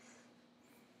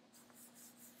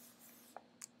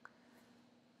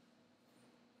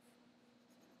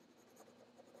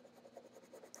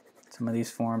 Some of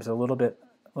these forms are a little bit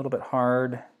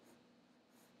hard.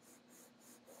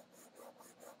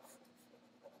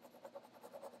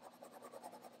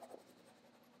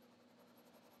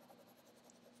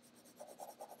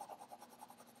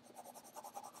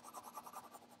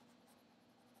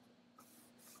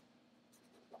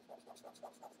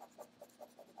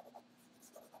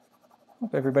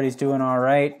 Hope everybody's doing all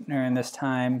right during this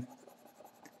time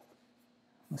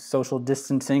with social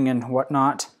distancing and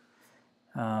whatnot.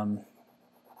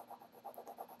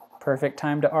 Perfect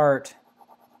time to art.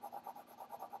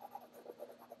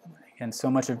 Again, so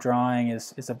much of drawing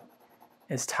is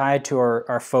tied to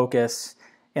our focus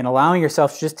and allowing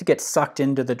yourself just to get sucked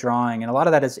into the drawing. And a lot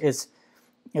of that is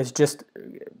just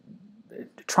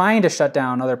trying to shut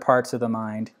down other parts of the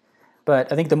mind.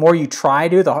 But I think the more you try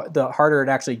to, the harder it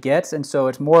actually gets. And so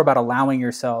it's more about allowing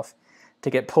yourself to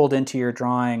get pulled into your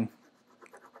drawing.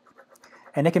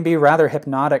 And it can be a rather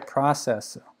hypnotic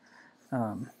process.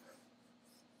 I'm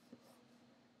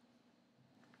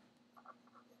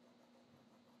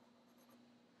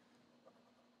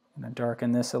going to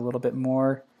darken this a little bit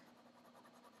more.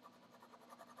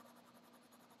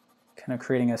 Kind of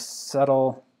creating a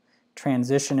subtle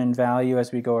transition in value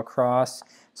as we go across.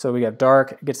 So we have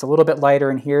dark, it gets a little bit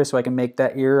lighter in here, so I can make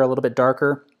that ear a little bit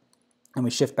darker, and we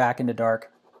shift back into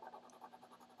dark.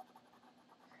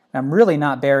 I'm really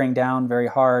not bearing down very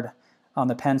hard on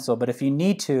the pencil, but if you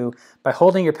need to, by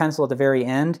holding your pencil at the very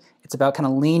end, it's about kind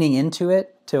of leaning into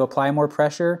it to apply more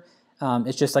pressure.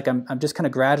 It's just like I'm just kind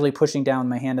of gradually pushing down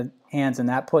my hands, and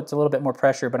that puts a little bit more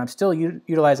pressure, but I'm still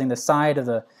utilizing the side of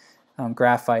the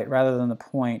graphite rather than the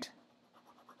point.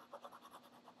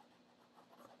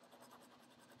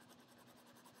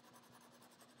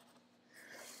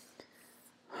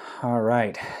 All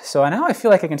right, so now I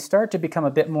feel like I can start to become a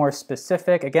bit more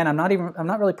specific. Again, I'm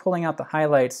not really pulling out the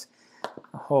highlights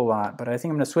a whole lot, but I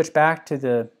think I'm going to switch back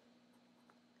to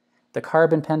the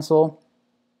carbon pencil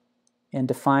and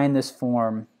define this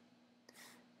form.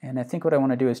 And I think what I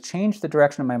want to do is change the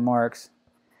direction of my marks.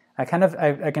 I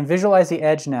can visualize the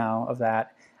edge now of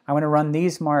that. I want to run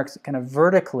these marks kind of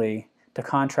vertically to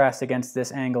contrast against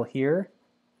this angle here.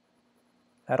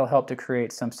 That'll help to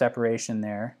create some separation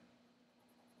there.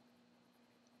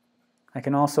 I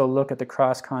can also look at the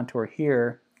cross contour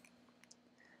here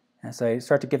as I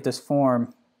start to give this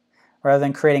form. Rather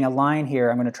than creating a line here,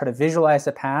 I'm going to try to visualize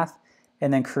the path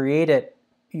and then create it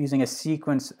using a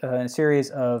sequence, a series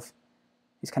of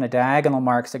these kind of diagonal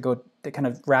marks that kind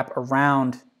of wrap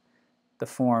around the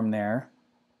form there.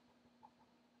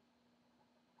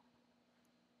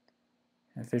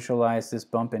 And visualize this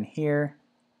bump in here.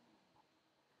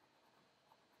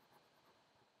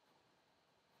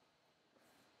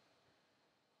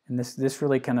 And this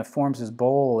really kind of forms this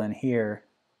bowl in here.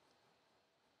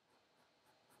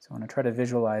 So I want to try to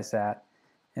visualize that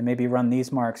and maybe run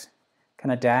these marks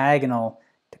kind of diagonal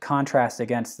to contrast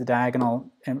against the diagonal,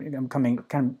 and I'm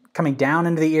coming down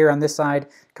into the ear on this side,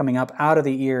 coming up out of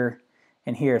the ear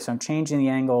in here. So I'm changing the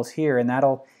angles here, and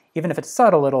that'll, even if it's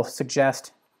subtle, it'll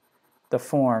suggest the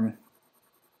form.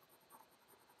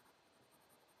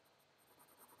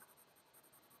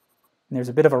 And there's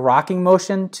a bit of a rocking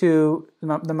motion to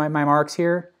my marks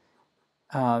here,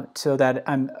 so that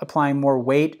I'm applying more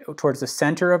weight towards the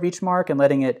center of each mark and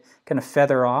letting it kind of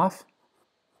feather off.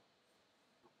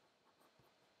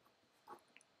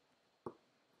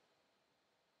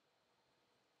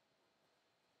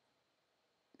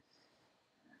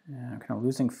 And I'm kind of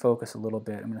losing focus a little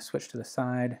bit. I'm going to switch to the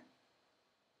side.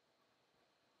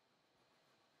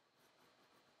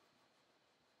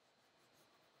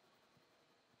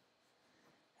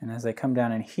 And as I come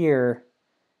down in here,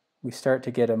 we start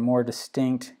to get a more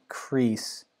distinct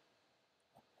crease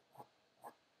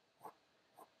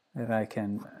that I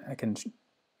can kind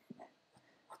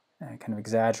of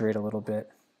exaggerate a little bit.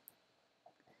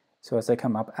 So as I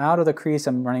come up out of the crease,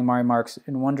 I'm running my marks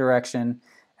in one direction.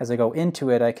 As I go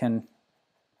into it, I can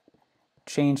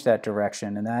change that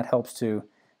direction, and that helps to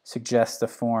suggest the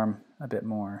form a bit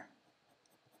more.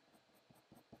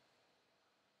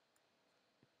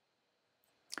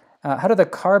 How do the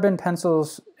carbon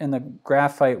pencils and the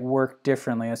graphite work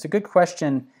differently? That's a good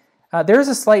question. There is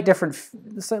a slightly different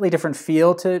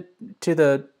feel to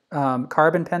the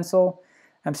carbon pencil.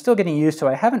 I'm still getting used to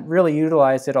it. I haven't really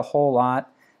utilized it a whole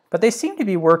lot, but they seem to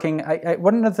be working.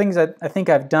 One of the things I think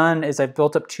I've done is I've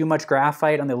built up too much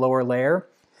graphite on the lower layer,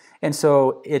 and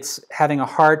so it's having a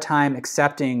hard time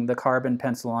accepting the carbon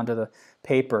pencil onto the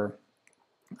paper.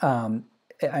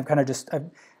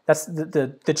 That's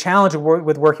the challenge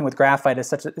with working with graphite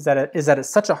is that it's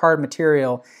such a hard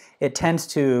material. It tends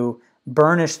to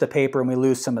burnish the paper, and we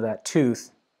lose some of that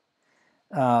tooth.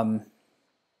 And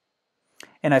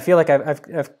I feel like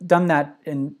I've done that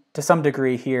to some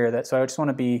degree here. So I just want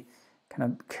to be kind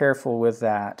of careful with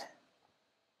that.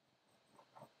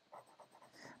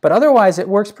 But otherwise, it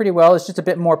works pretty well. It's just a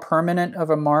bit more permanent of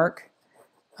a mark.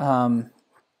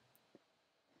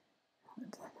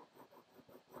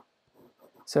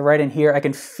 So right in here, I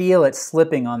can feel it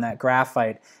slipping on that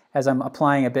graphite as I'm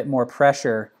applying a bit more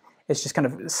pressure. It's just kind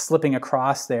of slipping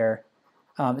across there.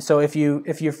 So if you're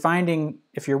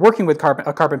working with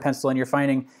a carbon pencil and you're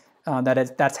finding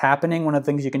that's happening, one of the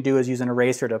things you can do is use an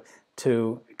eraser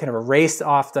to kind of erase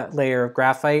off that layer of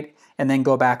graphite and then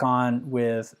go back on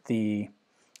with the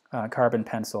carbon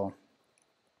pencil.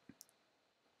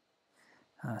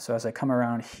 So as I come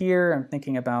around here, I'm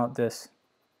thinking about this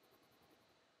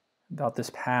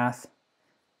path.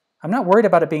 I'm not worried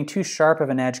about it being too sharp of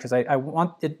an edge because I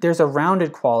want it, there's a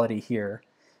rounded quality here.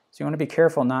 So you want to be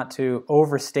careful not to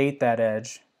overstate that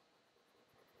edge.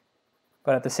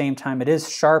 But at the same time, it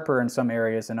is sharper in some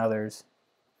areas than others.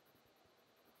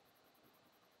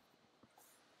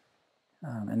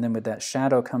 And then with that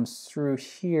shadow comes through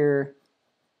here.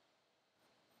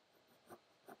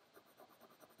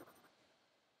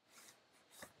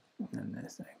 And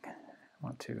this thing. I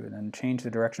want to then change the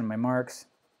direction of my marks.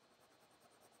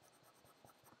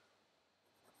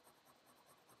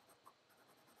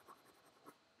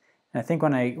 And I think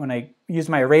when I use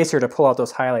my eraser to pull out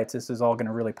those highlights, this is all going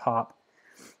to really pop.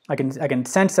 I can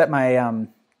sense that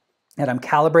that I'm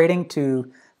calibrating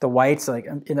to the whites. Like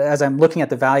as I'm looking at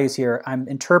the values here, I'm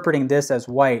interpreting this as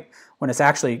white when it's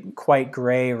actually quite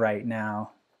gray right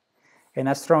now. And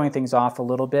that's throwing things off a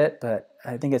little bit, but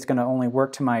I think it's going to only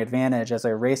work to my advantage as I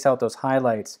erase out those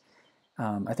highlights.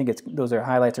 I think those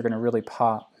highlights are going to really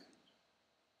pop.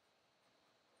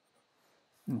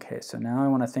 Okay, so now I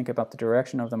want to think about the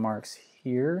direction of the marks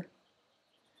here,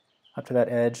 up to that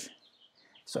edge.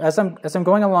 So as I'm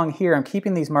going along here, I'm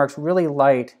keeping these marks really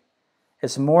light.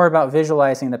 It's more about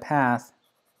visualizing the path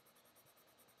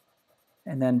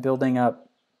and then building up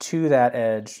to that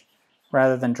edge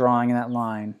rather than drawing that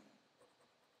line.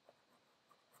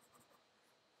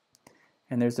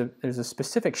 And there's a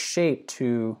specific shape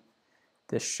to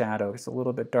this shadow. It's a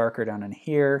little bit darker down in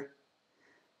here,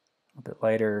 a little bit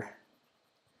lighter,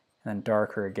 and then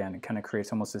darker again. It kind of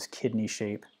creates almost this kidney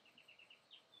shape.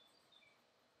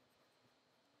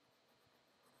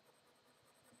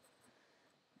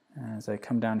 As I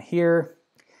come down here,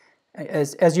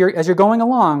 as you're going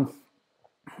along,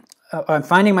 I'm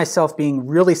finding myself being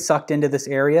really sucked into this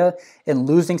area and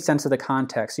losing sense of the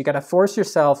context. You got to force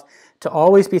yourself to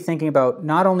always be thinking about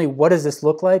not only what does this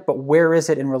look like, but where is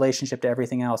it in relationship to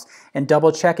everything else, and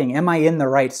double checking, am I in the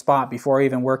right spot before I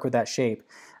even work with that shape?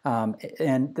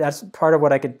 And that's part of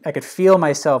what I could feel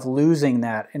myself losing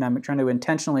that, and I'm trying to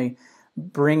intentionally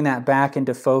bring that back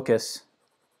into focus.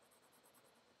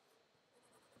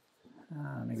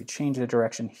 Maybe change the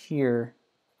direction here.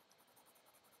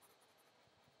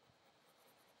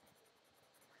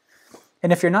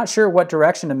 And if you're not sure what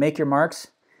direction to make your marks,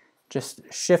 just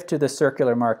shift to the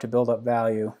circular mark to build up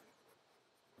value.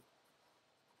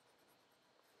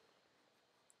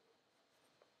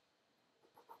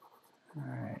 All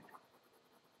right.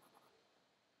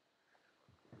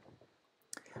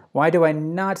 Why do I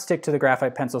not stick to the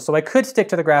graphite pencil? So I could stick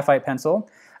to the graphite pencil,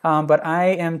 but I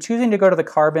am choosing to go to the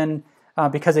carbon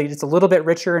because it's a little bit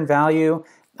richer in value,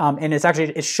 and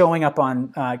it's showing up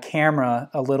on camera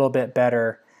a little bit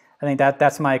better. I think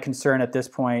that's my concern at this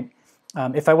point.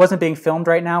 If I wasn't being filmed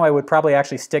right now, I would probably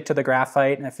actually stick to the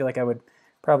graphite, and I feel like I would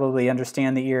probably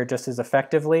understand the ear just as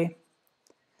effectively.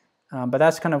 But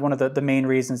that's kind of one of the main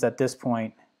reasons at this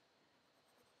point.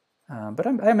 But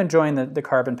I'm enjoying the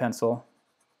carbon pencil.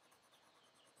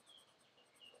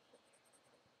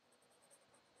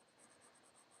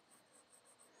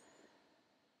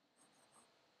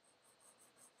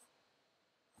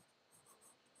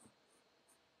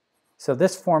 So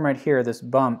this form right here, this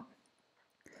bump,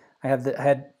 I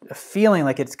had a feeling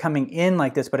like it's coming in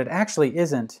like this, but it actually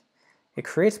isn't. It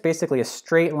creates basically a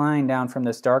straight line down from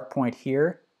this dark point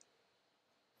here,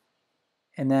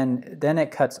 and then it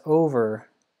cuts over.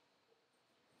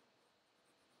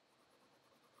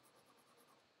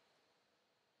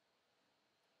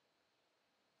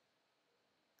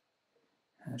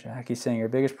 Jackie's saying your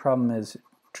biggest problem is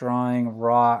drawing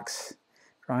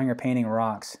or painting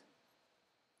rocks.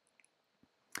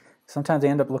 Sometimes they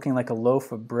end up looking like a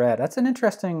loaf of bread. That's an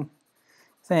interesting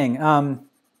thing.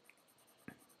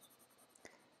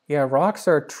 Yeah, rocks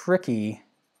are tricky.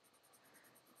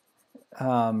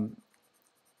 Yeah,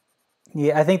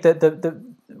 I think that the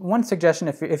one suggestion,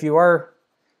 if you are,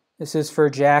 this is for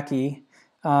Jackie,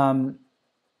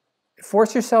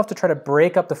 force yourself to try to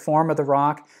break up the form of the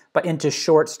rock, but into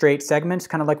short, straight segments,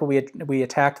 kind of like when we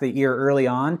attacked the ear early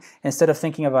on. Instead of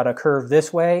thinking about a curve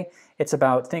this way, it's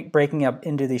about breaking up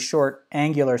into these short,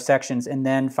 angular sections and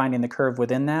then finding the curve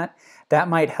within that. That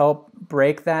might help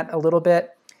break that a little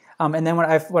bit. And then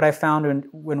what I found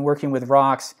when working with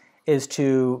rocks is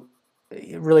to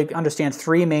really understand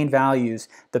three main values: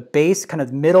 the base, kind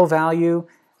of middle value,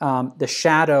 the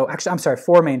shadow, actually, I'm sorry,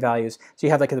 four main values. So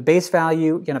you have like the base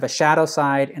value, you can have a shadow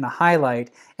side and a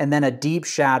highlight, and then a deep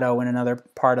shadow in another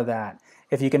part of that.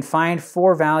 If you can find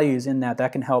four values in that,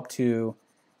 that can help to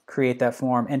create that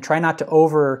form. And try not to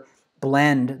over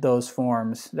blend those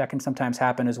forms. That can sometimes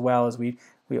happen as well, as we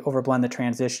over blend the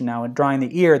transition. Now in drawing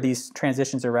the ear, these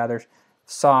transitions are rather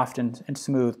soft and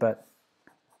smooth, but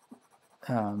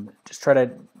just try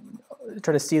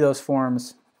to see those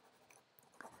forms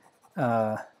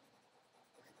as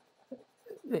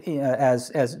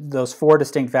those four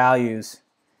distinct values,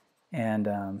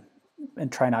 and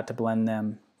try not to blend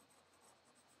them.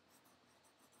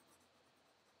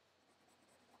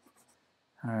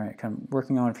 All right, kind of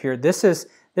working on here. This is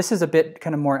a bit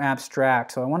kind of more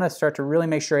abstract, so I want to start to really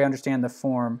make sure I understand the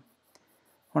form.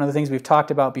 One of the things we've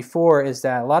talked about before is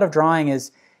that a lot of drawing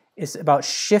is about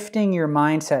shifting your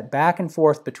mindset back and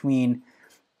forth between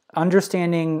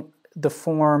understanding the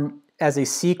form as a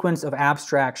sequence of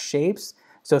abstract shapes.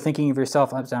 So thinking of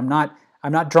yourself, I'm not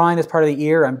drawing this part of the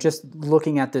ear, I'm just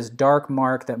looking at this dark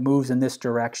mark that moves in this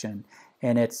direction.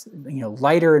 And it's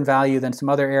lighter in value than some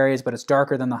other areas, but it's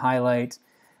darker than the highlight.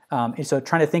 And so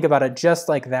trying to think about it just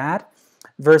like that,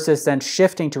 versus then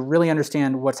shifting to really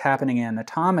understand what's happening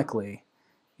anatomically.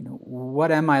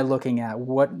 What am I looking at?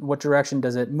 What direction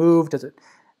does it move? Does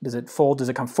it fold? Does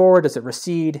it come forward? Does it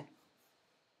recede?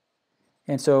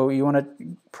 And so you want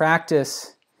to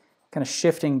practice kind of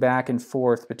shifting back and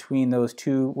forth between those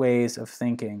two ways of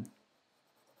thinking.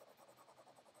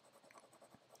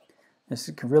 This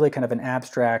is really kind of an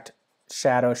abstract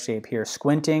shadow shape here.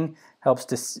 Squinting helps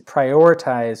to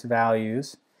prioritize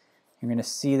values. You're going to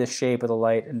see the shape of the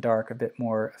light and dark a bit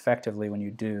more effectively when you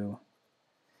do.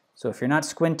 So if you're not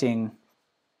squinting,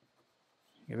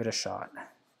 give it a shot.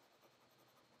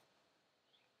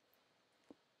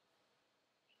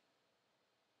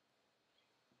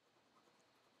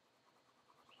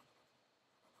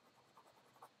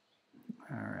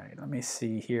 All right, let me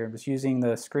see here. I'm just using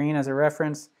the screen as a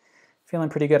reference. Feeling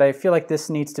pretty good. I feel like this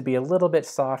needs to be a little bit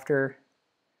softer,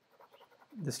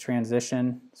 this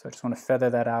transition. So I just want to feather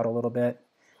that out a little bit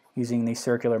using these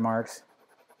circular marks.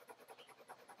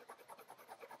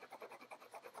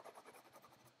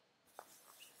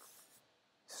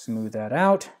 Smooth that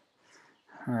out.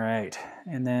 All right,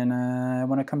 and then I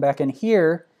want to come back in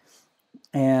here,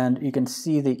 and you can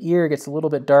see the ear gets a little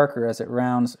bit darker as it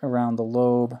rounds around the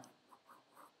lobe.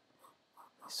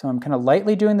 So I'm kind of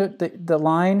lightly doing the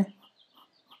line,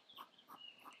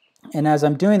 and as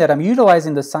I'm doing that, I'm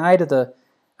utilizing the side of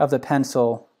the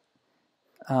pencil,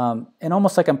 and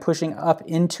almost like I'm pushing up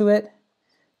into it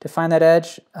to find that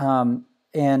edge,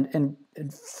 and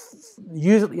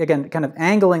usually again kind of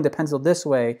angling the pencil this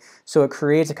way, so it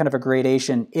creates a kind of a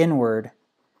gradation inward,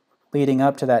 leading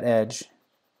up to that edge.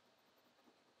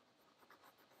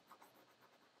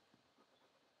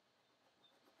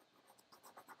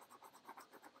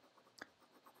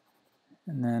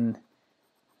 And then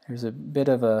there's a bit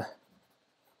of a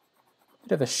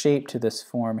shape to this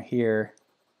form here.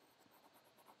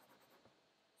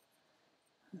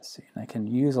 Let's see, and I can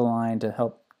use a line to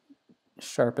help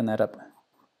sharpen that up.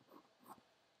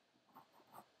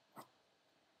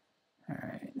 All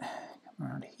right, come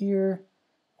around here.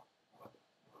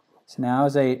 So now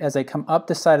as I come up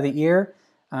the side of the ear,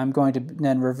 I'm going to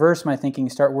then reverse my thinking,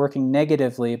 start working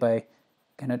negatively by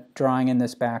kind of drawing in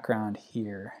this background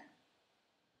here.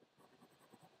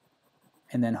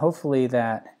 And then hopefully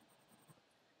that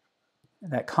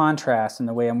contrast in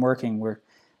the way I'm working, we're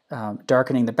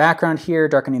darkening the background here,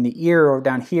 darkening the ear or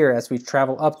down here as we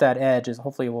travel up that edge, is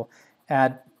hopefully will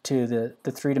add to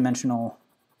the three-dimensional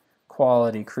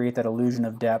quality, create that illusion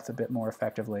of depth a bit more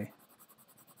effectively.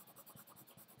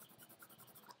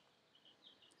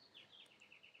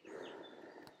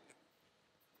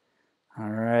 All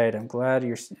right, I'm glad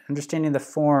you're understanding the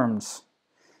forms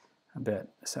a bit.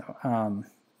 So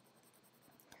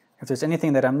if there's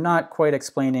anything that I'm not quite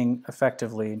explaining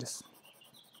effectively, just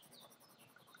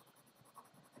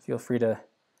feel free to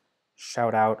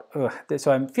shout out. Ugh.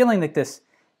 So I'm feeling like this.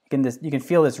 You can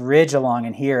feel this ridge along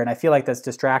in here, and I feel like that's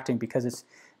distracting because it's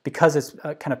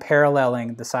kind of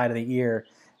paralleling the side of the ear.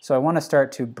 So I want to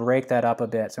start to break that up a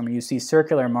bit. So I'm going to use these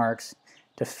circular marks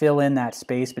to fill in that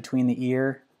space between the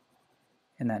ear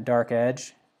and that dark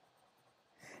edge.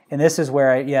 And this is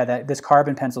where this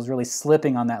carbon pencil is really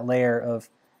slipping on that layer of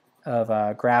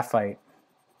graphite.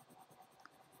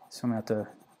 So I'm going to have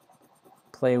to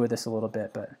play with this a little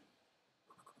bit, but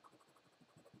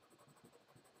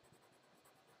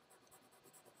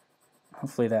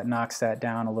hopefully that knocks that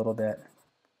down a little bit.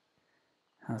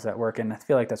 How's that working? I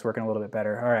feel like that's working a little bit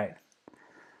better. All right.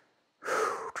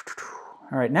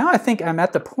 All right, now I think I'm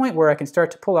at the point where I can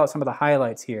start to pull out some of the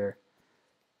highlights here.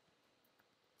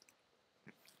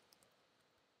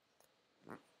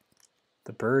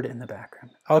 The bird in the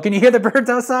background. Oh, can you hear the birds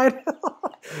outside?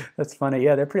 That's funny.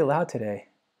 Yeah, they're pretty loud today.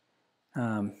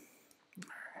 All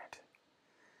right.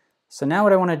 So now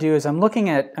what I want to do is I'm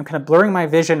kind of blurring my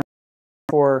vision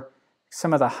for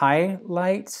some of the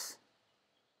highlights.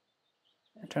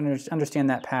 I'm trying to understand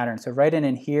that pattern. So right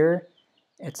in here,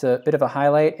 it's a bit of a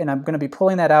highlight, and I'm going to be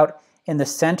pulling that out in the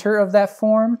center of that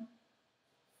form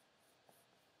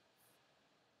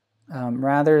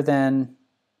rather than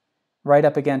right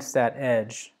up against that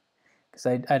edge, because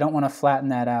I don't want to flatten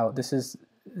that out. This is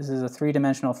a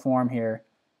three-dimensional form here.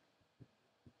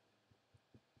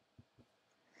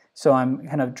 So I'm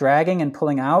kind of dragging and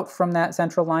pulling out from that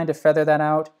central line to feather that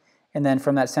out, and then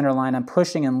from that center line I'm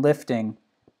pushing and lifting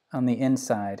on the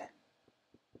inside.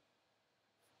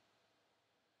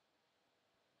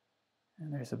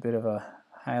 And there's a bit of a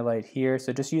highlight here.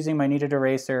 So just using my kneaded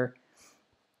eraser,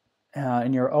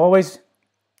 and you're always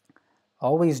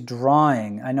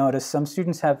drawing. I notice some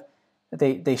students have,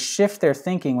 they shift their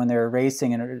thinking when they're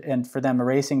erasing, and for them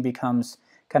erasing becomes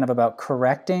kind of about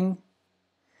correcting.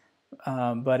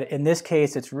 But in this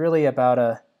case, it's really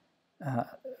about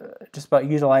just about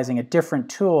utilizing a different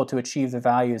tool to achieve the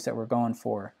values that we're going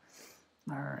for.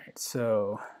 All right,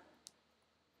 so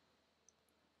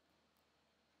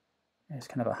there's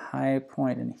kind of a high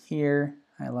point in here,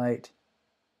 highlight.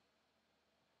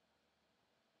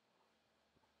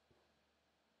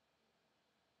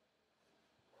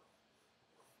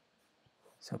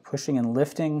 So pushing and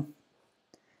lifting.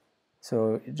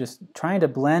 So just trying to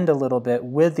blend a little bit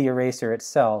with the eraser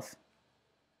itself.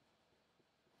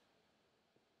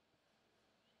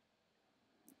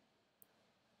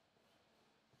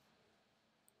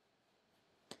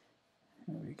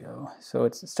 There we go. So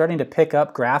it's starting to pick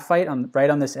up graphite right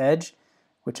on this edge,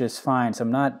 which is fine. So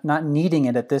I'm not kneading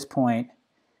it at this point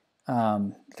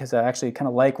because I actually kind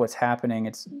of like what's happening.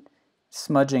 It's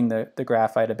smudging the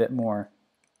graphite a bit more.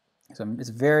 So it's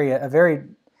a very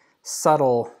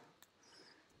subtle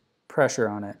pressure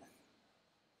on it.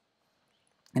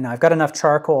 And now I've got enough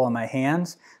charcoal on my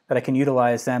hands that I can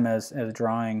utilize them as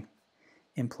drawing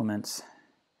implements.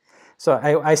 So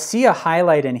I see a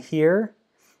highlight in here,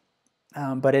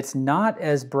 but it's not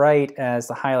as bright as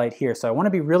the highlight here. So I want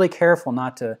to be really careful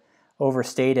not to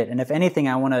overstate it. And if anything,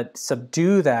 I want to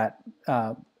subdue that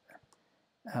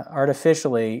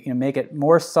artificially, make it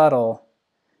more subtle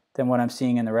than what I'm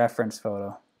seeing in the reference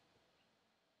photo.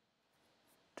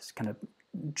 Just kind of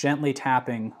gently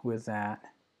tapping with that.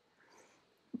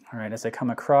 All right, as I come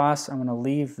across, I'm going to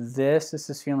leave this. This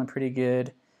is feeling pretty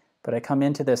good. But I come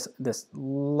into this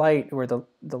light where the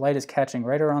light is catching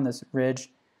right around this ridge.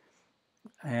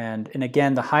 And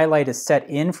again, the highlight is set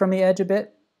in from the edge a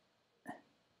bit,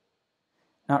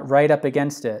 not right up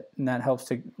against it. And that helps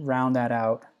to round that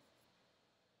out.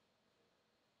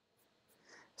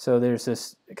 So there's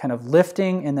this kind of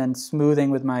lifting and then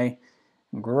smoothing with my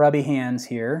grubby hands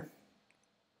here.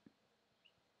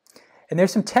 And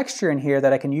there's some texture in here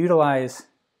that I can utilize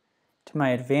to my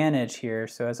advantage here.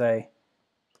 So as I'm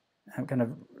kind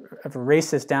of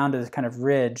erase this down to this kind of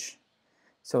ridge,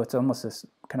 so it's almost this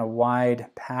kind of wide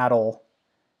paddle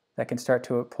that can start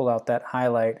to pull out that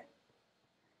highlight.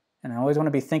 And I always want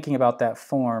to be thinking about that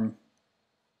form.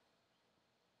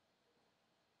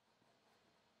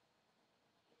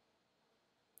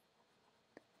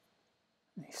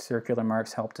 These circular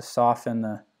marks help to soften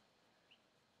the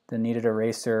kneaded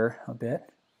eraser a bit.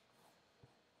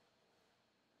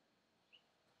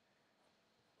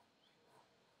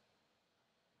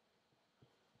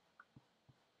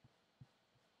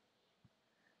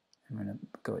 I'm going to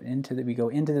go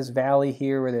into this valley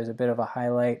here where there's a bit of a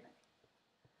highlight.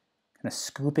 Kind of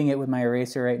scooping it with my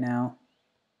eraser right now.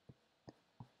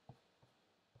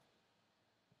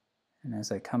 And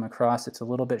as I come across, it's a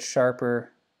little bit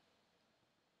sharper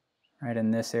right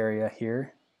in this area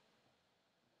here.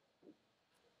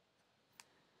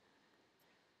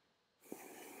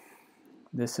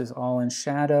 This is all in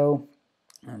shadow.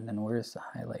 And then where's the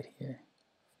highlight here?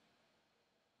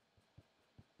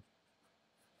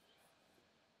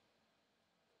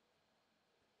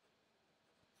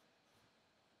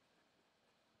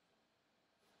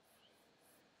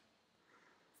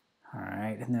 All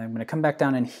right, and then I'm going to come back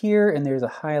down in here, and there's a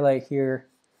highlight here.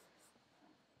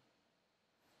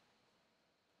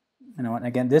 And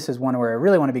again, this is one where I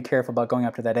really want to be careful about going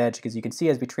up to that edge, because you can see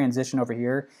as we transition over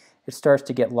here, it starts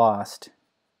to get lost.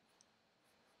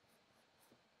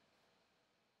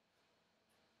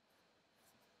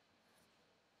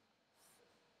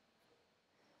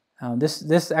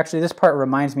 This part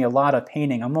reminds me a lot of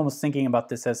painting. I'm almost thinking about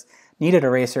this as kneaded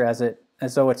eraser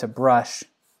as though it's a brush.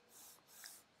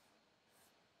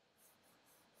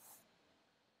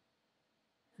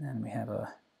 And then we have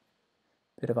a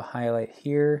bit of a highlight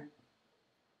here.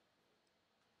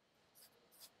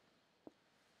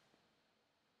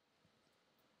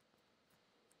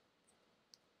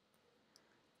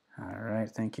 All right,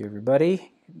 thank you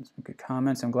everybody. Some good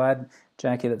comments. I'm glad,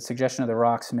 Jackie, that the suggestion of the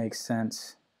rocks makes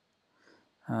sense.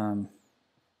 I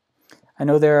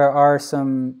know there are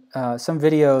some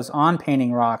videos on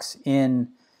painting rocks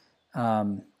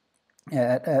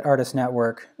at Artist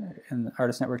Network. In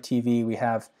Artist Network TV, we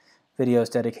have videos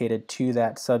dedicated to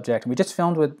that subject. And we just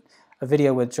filmed a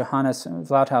video with Johannes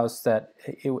Vlauthaus that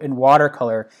in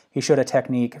watercolor, he showed a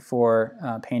technique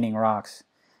for painting rocks.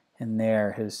 And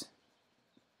there, his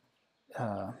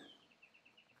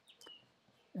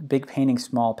big painting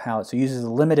small palette. So he uses a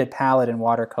limited palette in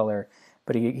watercolor,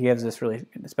 but he has this really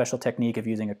special technique of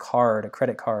using a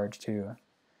credit card, to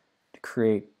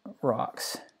create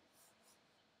rocks.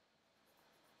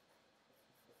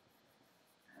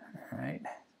 All right,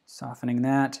 softening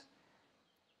that.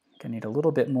 Gonna need a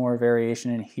little bit more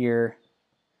variation in here.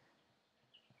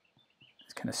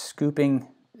 Just kind of scooping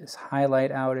this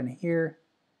highlight out in here.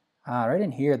 Right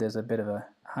in here, there's a bit of a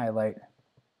highlight.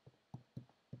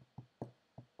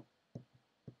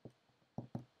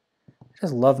 I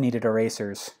just love kneaded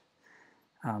erasers.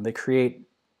 They create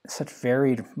such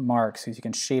varied marks, because you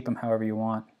can shape them however you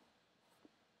want.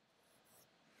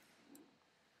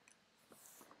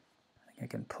 I think I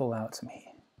can pull out some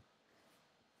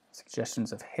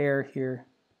suggestions of hair here.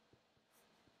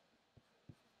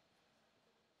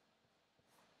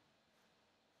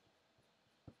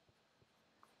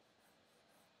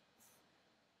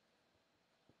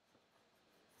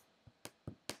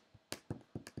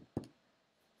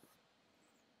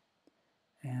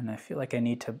 And I feel like I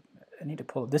need to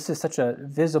pull. This is such a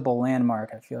visible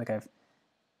landmark. I feel like I've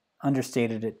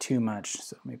understated it too much.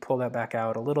 So let me pull that back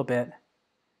out a little bit.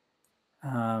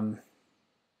 Come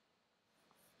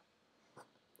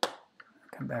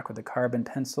back with the carbon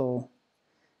pencil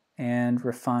and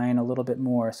refine a little bit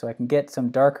more, so I can get some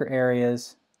darker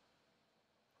areas,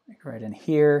 like right in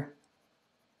here.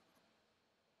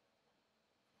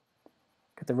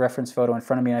 Get the reference photo in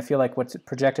front of me, and I feel like what's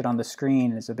projected on the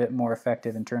screen is a bit more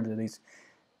effective in terms of these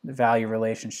value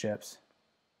relationships.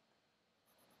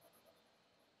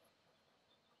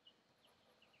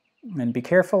 And be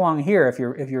careful along here. If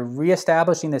you're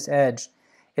reestablishing this edge,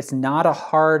 it's not a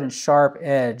hard and sharp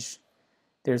edge.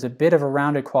 There's a bit of a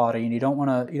rounded quality, and you don't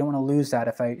want to lose that.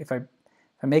 If I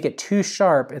make it too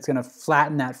sharp, it's going to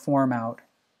flatten that form out.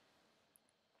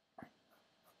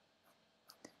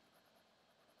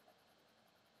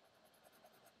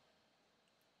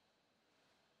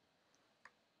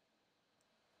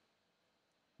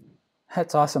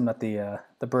 That's awesome that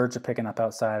the birds are picking up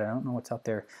outside. I don't know what's out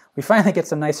there. We finally get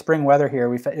some nice spring weather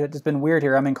here. It's been weird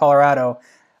here. I'm in Colorado.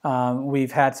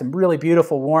 We've had some really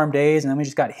beautiful warm days, and then we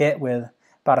just got hit with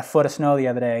about a foot of snow the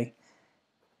other day.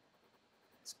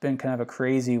 It's been kind of a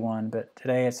crazy one, but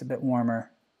today it's a bit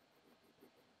warmer.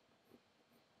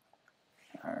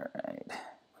 All right.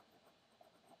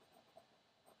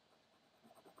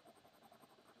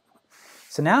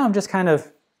 So now I'm just kind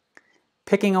of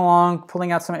picking along,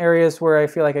 pulling out some areas where I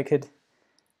feel like I could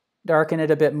darken it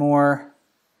a bit more,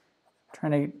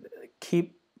 trying to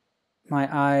keep my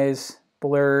eyes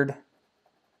blurred.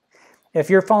 If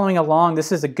you're following along,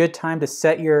 this is a good time to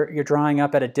set your drawing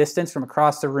up at a distance from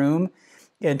across the room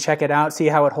and check it out, see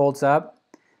how it holds up.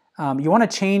 You want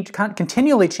to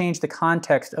continually change the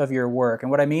context of your work.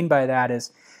 And what I mean by that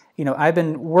is, I've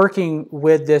been working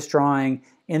with this drawing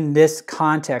in this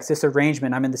context, this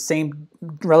arrangement. I'm in the same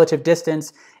relative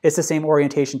distance. It's the same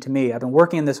orientation to me. I've been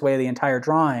working in this way the entire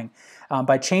drawing.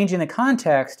 By changing the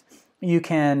context, you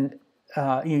can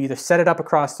you either set it up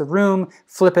across the room,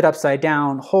 flip it upside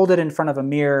down, hold it in front of a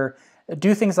mirror,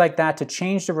 do things like that to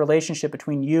change the relationship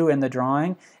between you and the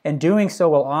drawing. And doing so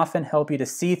will often help you to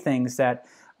see things that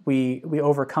we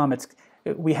overcome.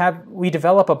 We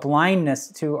develop a blindness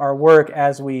to our work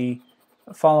as we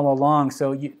follow along.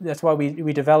 So that's why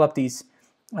we develop these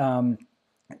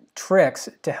tricks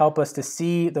to help us to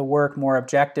see the work more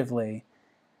objectively.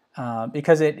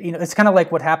 Because it's kind of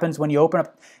like what happens when you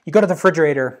go to the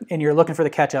refrigerator and you're looking for the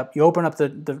ketchup. You open up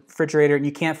the refrigerator and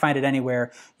you can't find it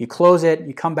anywhere. You close it,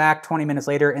 you come back 20 minutes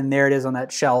later, and there it is on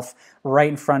that shelf right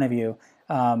in front of you.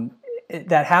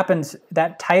 That happens.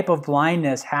 That type of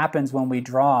blindness happens when we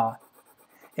draw,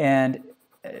 and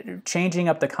changing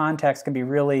up the context can be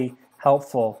really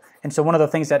helpful. And so one of the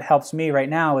things that helps me right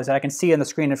now is that I can see on the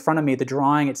screen in front of me the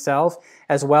drawing itself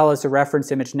as well as the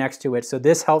reference image next to it. So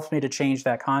this helps me to change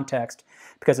that context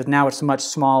because now it's much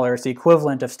smaller. It's the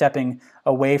equivalent of stepping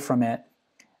away from it.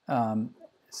 So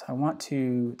I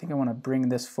think I want to bring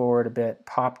this forward a bit,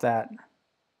 pop that.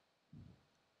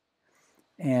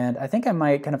 And I think I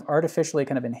might kind of artificially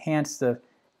kind of enhance the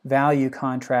value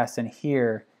contrast in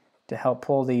here to help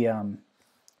pull the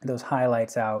those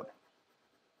highlights out.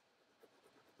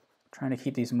 Trying to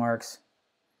keep these marks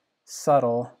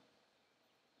subtle.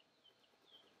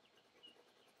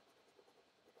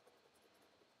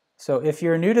 So if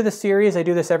you're new to the series, I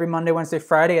do this every Monday, Wednesday,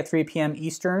 Friday at 3 p.m.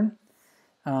 Eastern.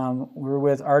 We're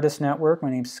with Artist Network. My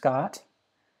name's Scott.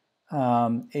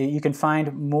 You can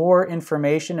find more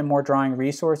information and more drawing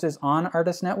resources on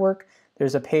Artist Network.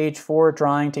 There's a page for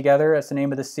Drawing Together. That's the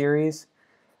name of the series.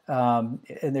 And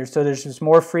there's just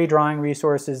more free drawing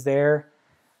resources there.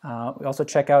 We also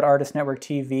check out Artist Network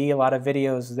TV, a lot of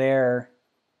videos there.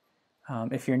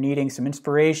 If you're needing some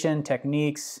inspiration,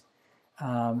 techniques,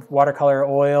 watercolor,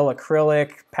 oil,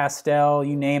 acrylic, pastel,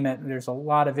 you name it, there's a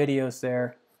lot of videos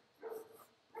there.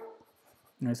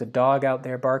 And there's a dog out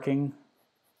there barking.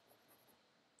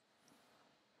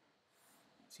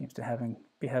 Seems to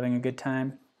be having a good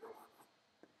time.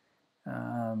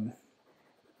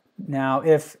 Now,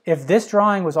 if this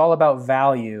drawing was all about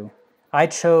value, I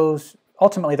chose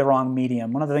ultimately the wrong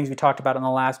medium. One of the things we talked about in the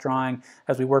last drawing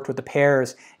as we worked with the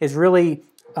pairs is really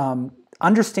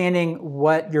understanding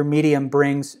what your medium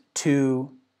brings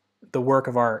to the work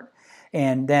of art,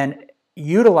 and then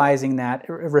utilizing that,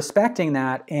 respecting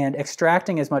that, and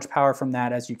extracting as much power from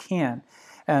that as you can.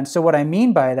 And so what I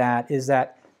mean by that is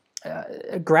that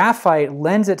graphite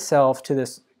lends itself to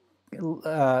this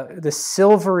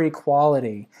silvery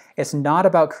quality. It's not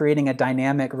about creating a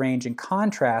dynamic range and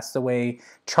contrast the way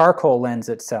charcoal lends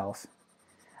itself.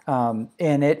 And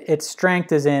its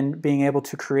strength is in being able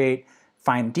to create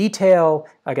fine detail,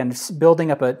 again,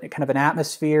 building up a kind of an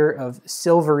atmosphere of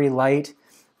silvery light.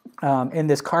 In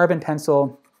this carbon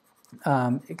pencil,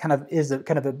 it kind of is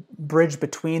a bridge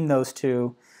between those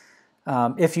two.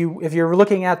 If you're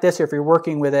looking at this, or if you're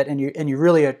working with it, and you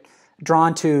really are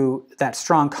drawn to that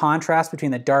strong contrast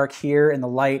between the dark here and the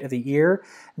light of the ear,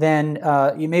 then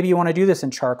maybe you want to do this in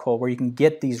charcoal, where you can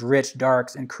get these rich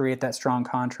darks and create that strong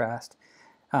contrast.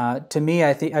 To me,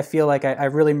 I feel like I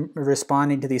really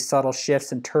responding to these subtle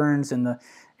shifts and turns in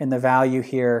the value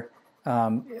here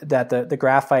that the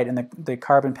graphite and the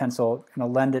carbon pencil kind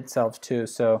of lend itself to.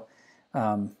 So.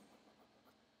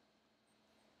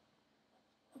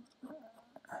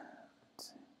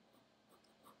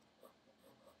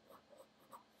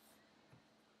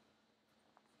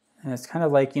 And it's kind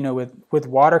of like, with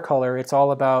watercolor, it's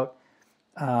all about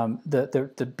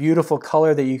the beautiful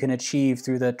color that you can achieve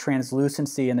through the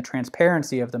translucency and the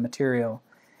transparency of the material.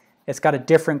 It's got a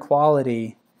different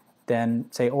quality than,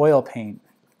 say, oil paint.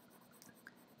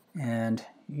 And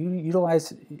you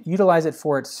utilize it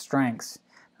for its strengths.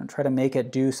 Don't try to make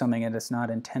it do something that it's not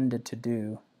intended to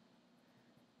do.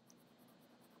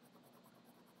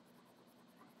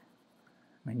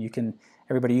 I mean,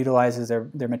 everybody utilizes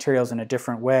their materials in a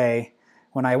different way.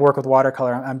 When I work with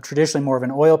watercolor, I'm traditionally more of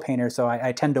an oil painter, so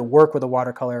I tend to work with a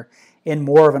watercolor in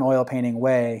more of an oil painting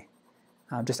way,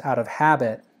 just out of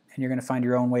habit, and you're going to find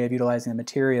your own way of utilizing the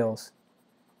materials.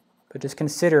 But just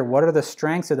consider, what are the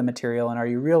strengths of the material, and are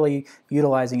you really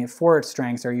utilizing it for its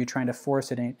strengths, or are you trying to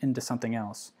force it into something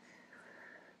else?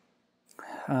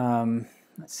 Let's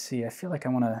see, I feel like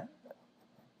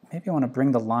maybe I want to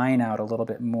bring the line out a little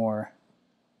bit more.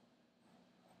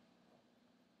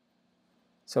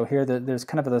 So here there's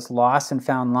kind of this lost and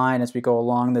found line as we go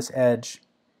along this edge.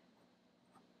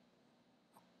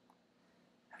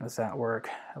 How does that work?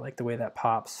 I like the way that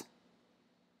pops.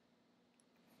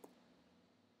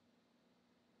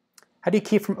 How do you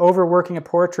keep from overworking a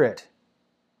portrait?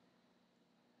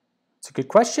 It's a good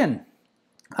question.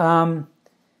 I'm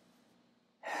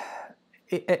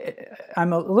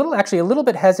actually a little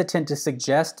bit hesitant to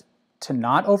suggest to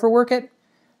not overwork it.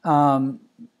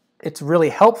 It's really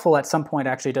helpful at some point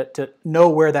actually to know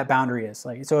where that boundary is.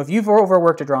 So if you've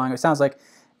overworked a drawing, it sounds like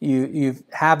you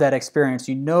have that experience.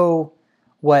 You know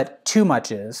what too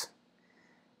much is.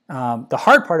 The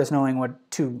hard part is knowing what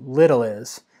too little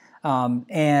is.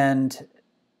 And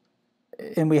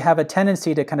we have a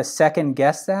tendency to kind of second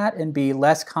guess that and be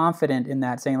less confident in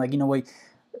that, saying like,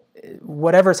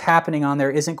 whatever's happening on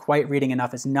there isn't quite reading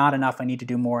enough. It's not enough. I need to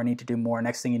do more. I need to do more.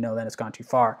 Next thing you know, then it's gone too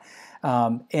far.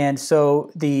 And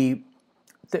so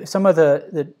some of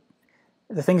the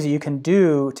things that you can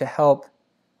do to help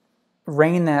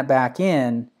rein that back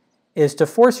in is to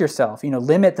force yourself.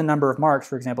 Limit the number of marks.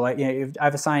 For example,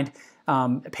 I've assigned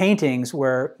paintings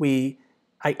where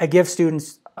I give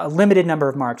students a limited number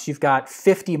of marks. You've got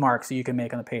 50 marks that you can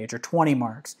make on the page, or 20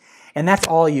 marks, and that's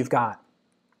all you've got.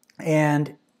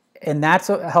 And that's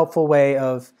a helpful way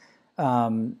of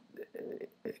kind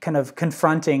of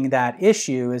confronting that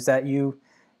issue, is that you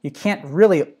can't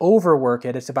really overwork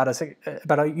it. It's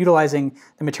about utilizing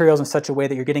the materials in such a way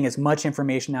that you're getting as much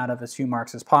information out of as few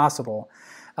marks as possible.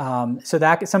 So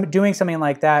doing something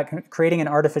like that, creating an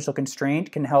artificial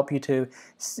constraint, can help you to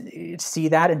see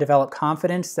that and develop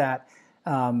confidence that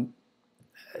what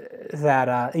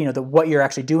you're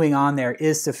actually doing on there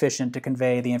is sufficient to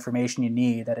convey the information you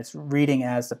need, that it's reading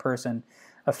as the person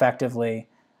effectively,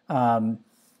 or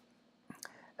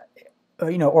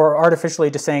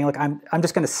artificially just saying, look, I'm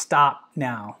just going to stop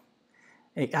now.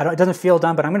 It doesn't feel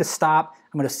done, but I'm going to stop.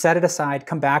 I'm going to set it aside,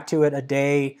 come back to it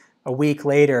a week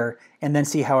later, and then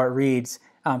see how it reads.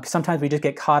 Because sometimes we just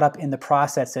get caught up in the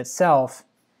process itself,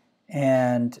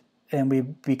 and we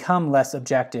become less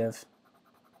objective.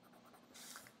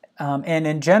 And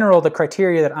in general, the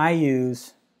criteria that I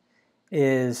use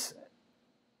is,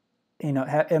 you know,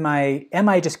 am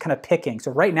I just kind of picking?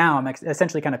 So right now, I'm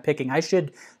essentially kind of picking. I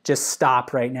should just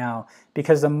stop right now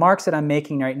because the marks that I'm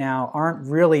making right now aren't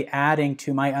really adding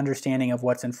to my understanding of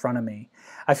what's in front of me.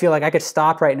 I feel like I could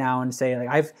stop right now and say,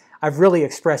 like, I've really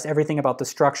expressed everything about the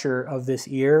structure of this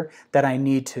ear that I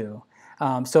need to.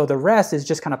 So the rest is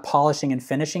just kind of polishing and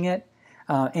finishing it,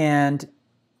 and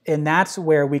that's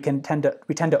where we tend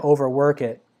to overwork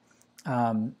it.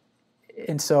 And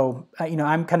so, you know,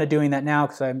 I'm kind of doing that now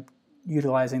because I'm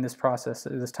utilizing this process,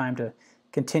 this time to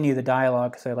continue the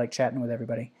dialogue because I like chatting with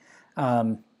everybody.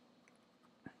 And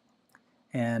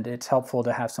it's helpful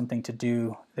to have something to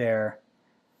do there.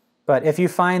 But if you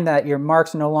find that your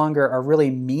marks no longer are really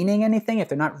meaning anything, if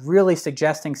they're not really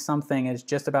suggesting something, it's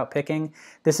just about picking,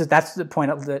 that's the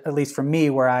point, at least for me,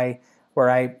 where I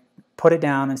put it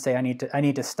down and say I need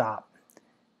to stop,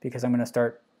 because I'm going to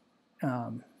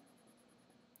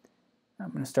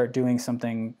start doing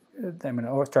something. I'm going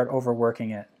to start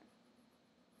overworking it.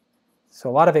 So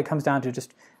a lot of it comes down to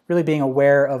just really being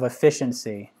aware of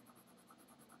efficiency,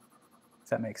 if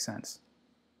that makes sense.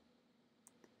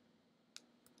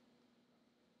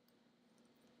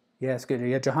 Yes, good.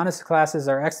 Yeah, Johannes' classes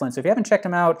are excellent. So if you haven't checked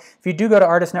them out, if you do go to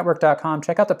artistnetwork.com,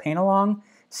 check out the Paint Along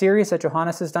series that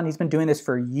Johannes has done. He's been doing this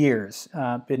for years.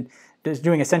 Been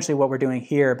doing essentially what we're doing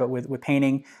here, but with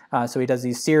painting. So he does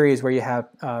these series where you have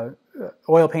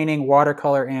oil painting,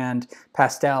 watercolor, and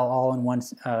pastel all in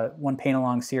one Paint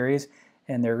Along series,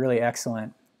 and they're really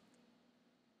excellent.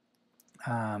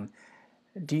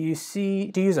 Do you use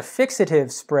a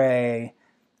fixative spray?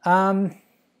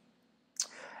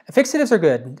 Fixatives are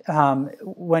good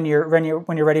when you're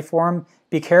ready for them.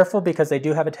 Be careful because they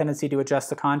do have a tendency to adjust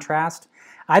the contrast.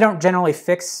 I don't generally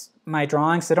fix my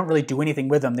drawings. I don't really do anything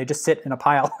with them. They just sit in a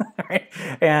pile, right?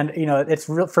 And you know, it's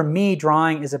real for me.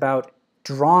 Drawing is about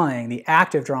drawing, the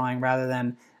act of drawing, rather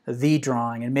than the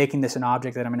drawing and making this an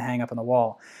object that I'm going to hang up on the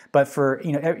wall. But for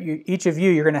each of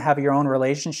you, you're going to have your own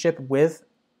relationship with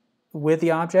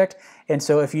the object, and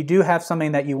so if you do have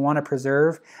something that you want to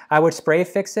preserve, I would spray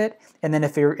fix it. And then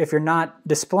if you're not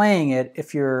displaying it,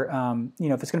 if you're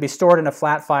if it's going to be stored in a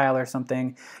flat file or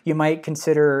something, you might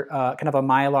consider kind of a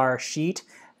Mylar sheet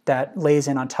that lays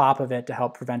in on top of it to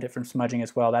help prevent it from smudging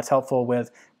as well. That's helpful with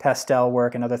pastel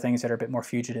work and other things that are a bit more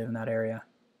fugitive in that area.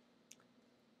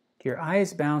 Do your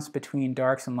eyes bounce between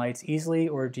darks and lights easily,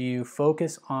 or do you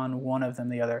focus on one of them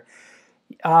the other?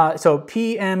 So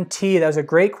PMT, that was a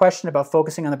great question about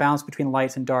focusing on the balance between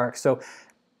lights and darks. So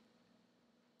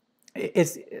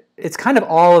it's kind of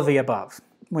all of the above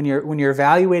when you're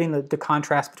evaluating the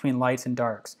contrast between lights and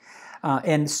darks.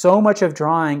 And so much of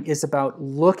drawing is about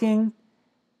looking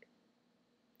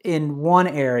in one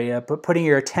area but putting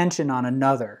your attention on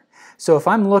another. So if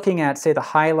I'm looking at, say, the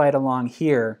highlight along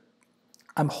here,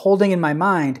 I'm holding in my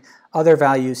mind other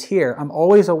values here. I'm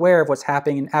always aware of what's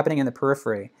happening in the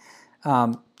periphery.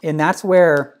 And that's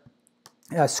where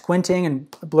squinting and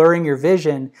blurring your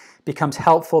vision becomes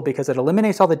helpful, because it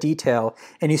eliminates all the detail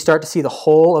and you start to see the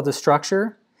whole of the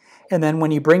structure. And then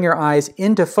when you bring your eyes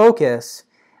into focus,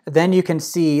 then you can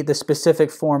see the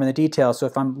specific form and the detail. So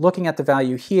if I'm looking at the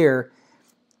value here,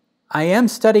 I am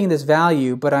studying this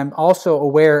value, but I'm also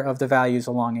aware of the values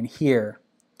along in here.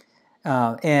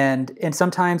 And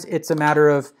sometimes it's a matter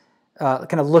of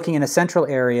kind of looking in a central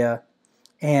area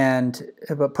and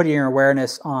putting your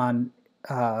awareness on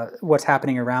what's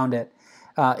happening around it.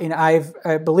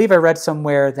 I believe I read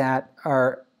somewhere that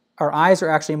our eyes are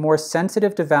actually more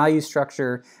sensitive to value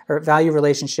structure or value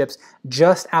relationships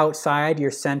just outside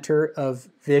your center of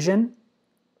vision,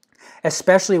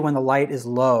 especially when the light is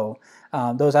low.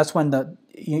 That's when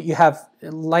you have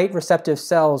light receptive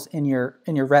cells in your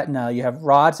retina. You have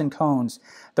rods and cones.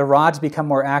 The rods become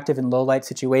more active in low light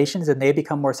situations, and they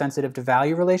become more sensitive to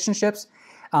value relationships.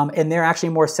 And they're actually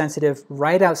more sensitive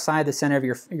right outside the center of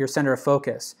your center of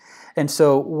focus. And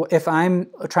so if I'm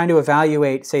trying to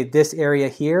evaluate, say, this area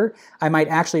here, I might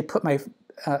actually put my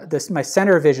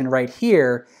center of vision right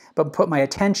here, but put my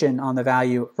attention on the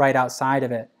value right outside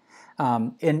of it.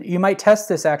 And you might test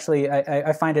this actually.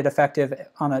 I find it effective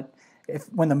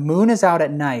when the moon is out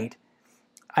at night.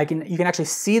 You can actually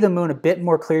see the moon a bit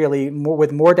more clearly,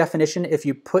 with more definition, if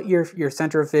you put your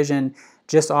center of vision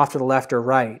just off to the left or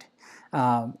right.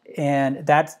 And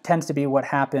that tends to be what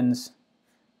happens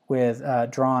with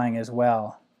drawing as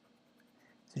well.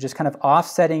 So just kind of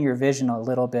offsetting your vision a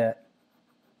little bit.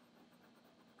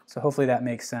 So hopefully that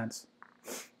makes sense.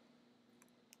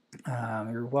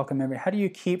 You're welcome. How do you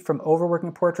keep from overworking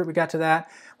a portrait? We got to that.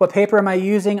 What paper am I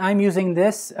using? I'm using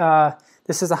this.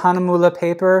 This is a Hahnemuhle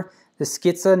paper, the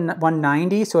Skizze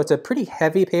 190. So it's a pretty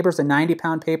heavy paper. It's a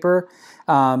 90-pound paper.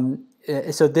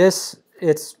 So this,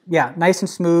 it's nice and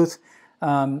smooth.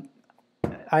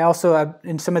 I also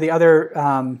in some of the other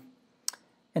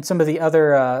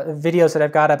videos that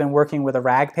I've got, I've been working with a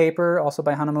rag paper, also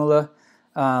by Hahnemuhle.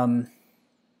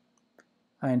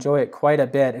 I enjoy it quite a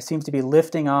bit. It seems to be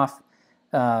lifting off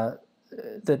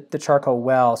the charcoal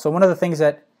well. So one of the things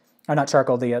that, or not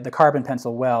charcoal, the carbon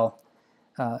pencil well.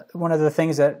 One of the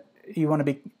things that you want to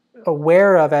be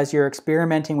aware of as you're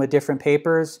experimenting with different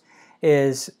papers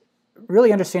is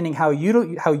really understanding how you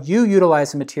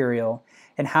utilize the material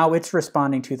and how it's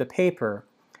responding to the paper.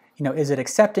 You know, is it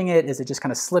accepting it? Is it just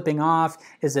kind of slipping off?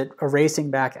 Is it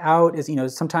erasing back out?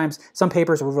 Sometimes some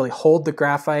papers will really hold the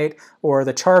graphite or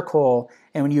the charcoal,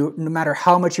 and no matter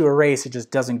how much you erase, it just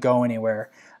doesn't go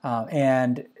anywhere.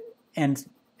 And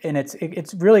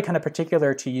it's really kind of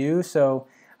particular to you. So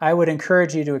I would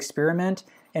encourage you to experiment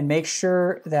and make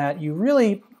sure that you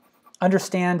really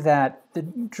understand that the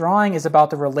drawing is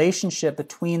about the relationship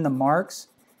between the marks,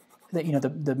 that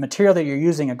the material that you're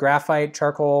using, a graphite,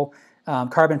 charcoal,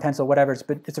 carbon pencil, whatever,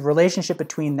 but it's a relationship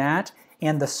between that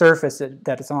and the surface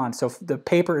that it's on. So the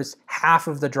paper is half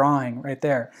of the drawing right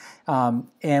there.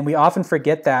 And we often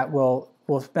forget that. We'll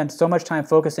spend so much time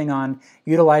focusing on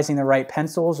utilizing the right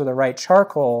pencils or the right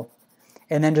charcoal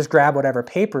and then just grab whatever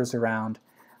paper's around.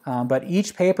 But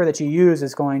each paper that you use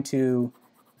is going to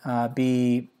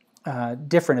be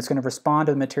different. It's going to respond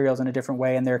to the materials in a different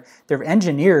way, and they're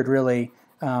engineered really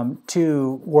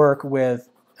to work with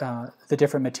the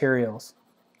different materials.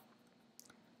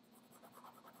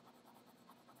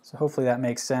 So hopefully that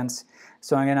makes sense.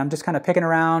 So again, I'm just kind of picking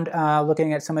around,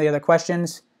 looking at some of the other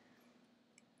questions.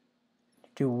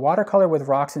 Do watercolor with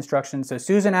rocks instructions. So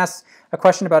Susan asks a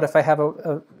question about if I have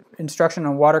a instruction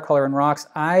on watercolor and rocks.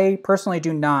 I personally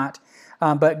do not,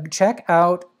 but check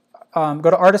out, go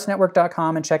to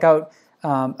artistnetwork.com and check out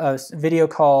a video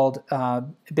called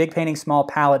Big Painting Small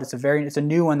Palette. It's a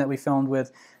new one that we filmed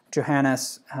with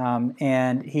Johannes,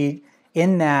 and he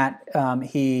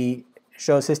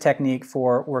shows his technique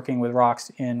for working with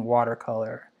rocks in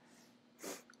watercolor.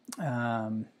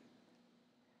 How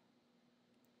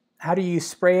do you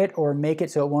spray it or make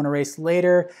it so it won't erase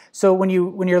later? So when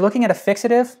you're looking at a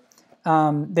fixative,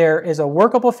 there is a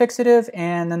workable fixative,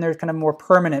 and then there's kind of more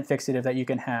permanent fixative that you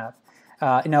can have.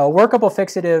 A workable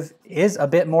fixative is a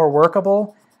bit more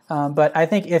workable, but I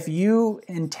think if you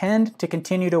intend to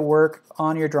continue to work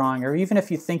on your drawing, or even if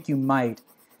you think you might,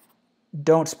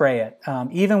 don't spray it.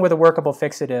 Even with a workable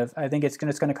fixative, I think it's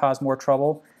going to cause more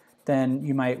trouble than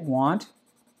you might want.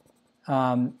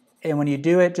 And when you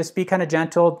do it, just be kind of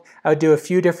gentle. I would do a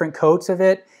few different coats of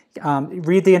it.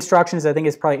 Read the instructions. I think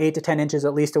it's probably 8 to 10 inches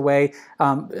at least away.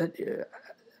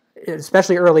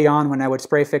 Especially early on when I would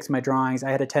spray fix my drawings,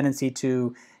 I had a tendency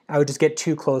I would just get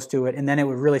too close to it, and then it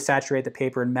would really saturate the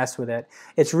paper and mess with it.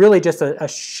 It's really just a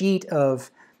sheet of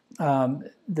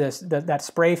that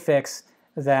spray fix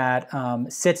that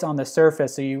sits on the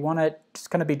surface. So you want to just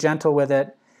kind of be gentle with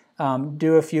it.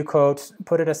 Do a few coats,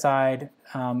 put it aside,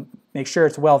 make sure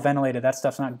it's well ventilated. That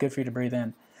stuff's not good for you to breathe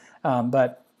in,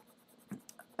 but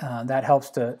that helps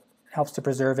to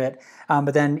preserve it.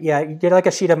 But then, you get like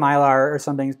a sheet of Mylar or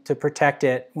something to protect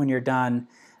it when you're done.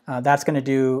 That's going to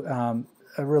do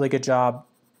a really good job,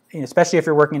 especially if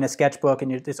you're working in a sketchbook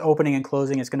and it's opening and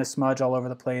closing. It's going to smudge all over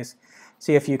the place.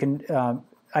 See if you can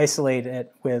isolate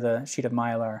it with a sheet of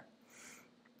Mylar.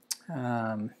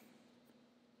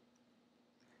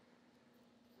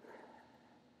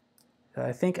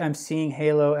 I think I'm seeing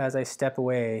halo as I step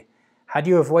away. How do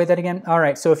you avoid that again? All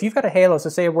right, so if you've got a halo, so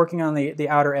say you're working on the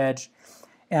outer edge,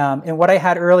 and what I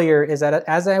had earlier is that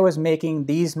as I was making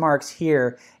these marks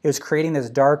here, it was creating this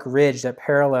dark ridge that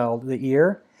paralleled the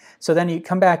ear. So then you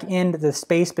come back into the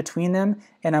space between them,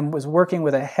 and I was working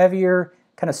with a heavier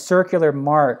kind of circular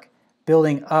mark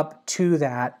building up to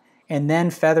that, and then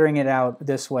feathering it out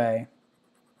this way.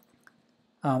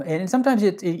 And sometimes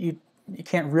you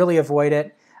can't really avoid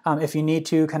it. If you need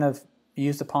to, kind of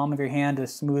use the palm of your hand to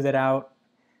smooth it out.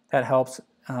 That helps.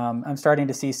 I'm starting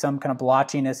to see some kind of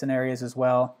blotchiness in areas as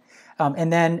well.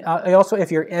 And then also,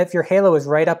 if your halo is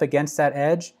right up against that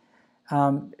edge,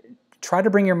 try to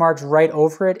bring your marks right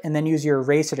over it, and then use your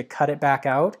eraser to cut it back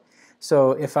out.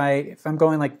 So if I'm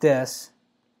going like this,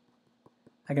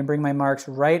 I can bring my marks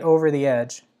right over the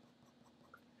edge,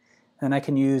 and I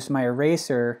can use my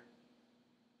eraser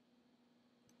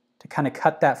to kind of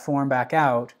cut that form back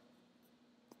out,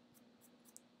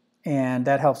 and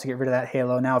that helps to get rid of that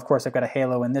halo. Now, of course, I've got a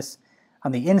halo in this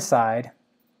on the inside.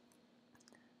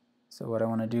 So what I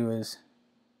want to do is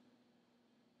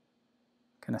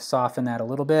kind of soften that a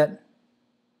little bit.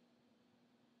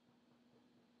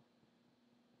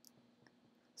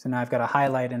 So now I've got a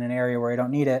highlight in an area where I don't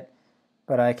need it,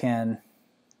 but I can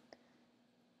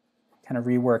kind of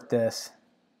rework this.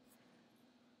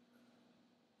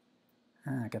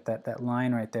 I got that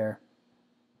line right there.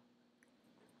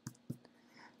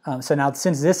 So now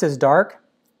since this is dark,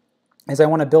 as I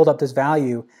want to build up this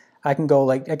value, I can go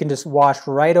I can just wash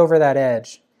right over that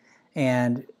edge,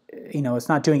 and it's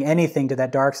not doing anything to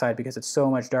that dark side because it's so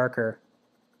much darker,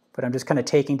 but I'm just kind of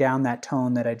taking down that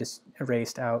tone that I just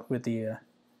erased out with the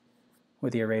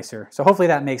eraser. So hopefully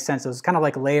that makes sense. So it's kind of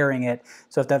like layering it.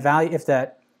 So if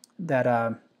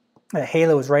that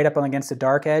halo is right up against the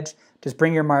dark edge, just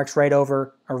bring your marks right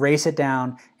over, erase it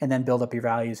down, and then build up your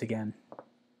values again.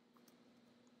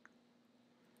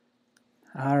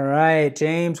 All right,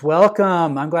 James,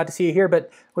 welcome. I'm glad to see you here. But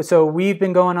so we've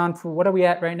been going on for, what are we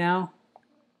at right now?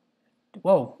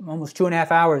 Whoa, almost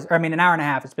 2.5 hours. Or, I mean, an hour and a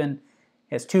half. It's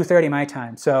 2:30 my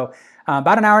time. So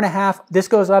about an hour and a half. This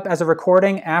goes up as a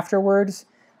recording afterwards.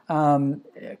 Come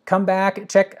back,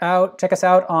 check us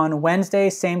out on Wednesday,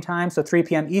 same time, so 3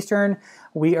 p.m. Eastern.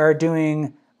 We are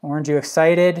doing Orange You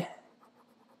Excited. I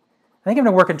think I'm going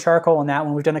to work in charcoal on that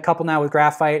one. We've done a couple now with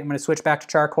graphite. I'm going to switch back to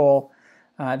charcoal.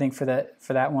 I think for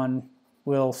that one,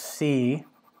 we'll see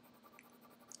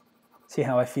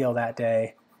how I feel that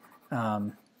day.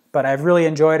 But I've really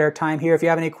enjoyed our time here. If you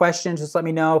have any questions, just let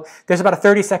me know. There's about a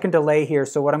 30-second delay here,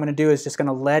 so what I'm going to do is just going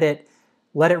to let it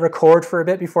record for a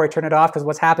bit before I turn it off, because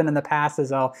what's happened in the past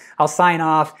is I'll sign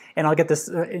off and I'll get this,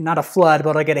 not a flood,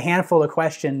 but I'll get a handful of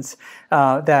questions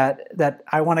that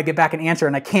I want to get back and answer,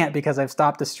 and I can't because I've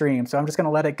stopped the stream. So I'm just going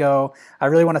to let it go. I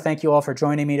really want to thank you all for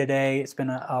joining me today. It's been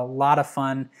a lot of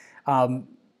fun.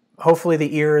 Hopefully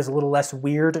the ear is a little less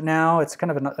weird now. It's kind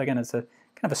of, it's a kind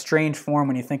of a strange form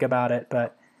when you think about it,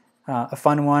 but a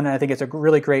fun one. I think it's a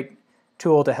really great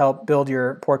tool to help build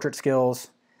your portrait skills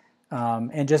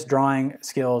and just drawing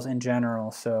skills in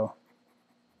general. So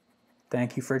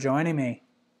thank you for joining me.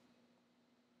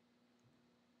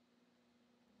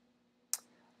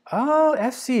 Oh,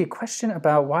 FC, question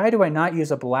about why do I not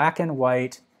use a black and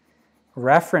white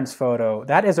reference photo?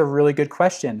 That is a really good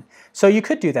question. So you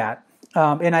could do that.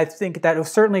 And I think that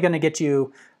is certainly going to get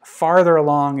you farther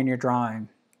along in your drawing.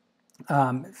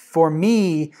 For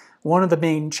me, one of the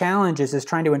main challenges is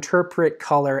trying to interpret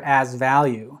color as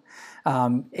value.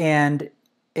 And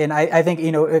I think,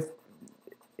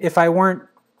 if I weren't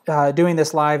doing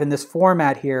this live in this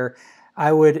format here,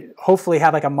 I would hopefully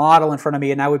have like a model in front of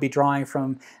me and I would be drawing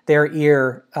from their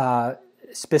ear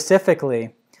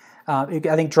specifically. I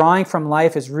think drawing from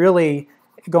life is really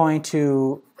going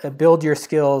to build your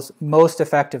skills most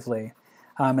effectively.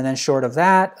 And then short of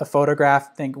that, a photograph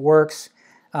I think works.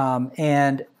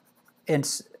 And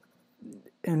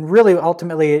really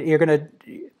ultimately you're going to,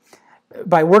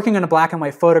 by working on a black and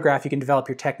white photograph, you can develop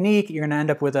your technique. You're going to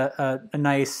end up with a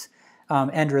nice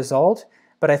end result.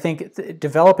 But I think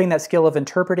developing that skill of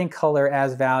interpreting color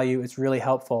as value is really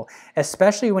helpful,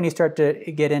 especially when you start to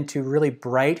get into really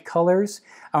bright colors.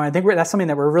 I think that's something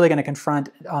that we're really going to confront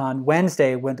on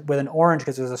Wednesday with an orange,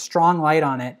 because there's a strong light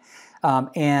on it.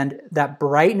 And that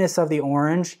brightness of the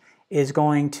orange is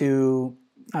going to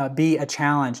be a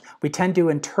challenge. We tend to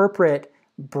interpret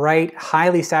bright,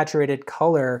 highly saturated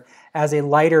color as a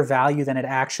lighter value than it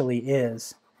actually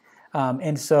is.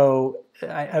 And so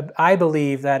I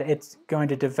believe that it's going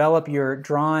to develop your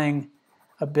drawing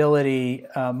ability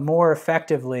more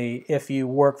effectively if you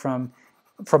work from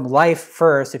life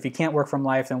first. If you can't work from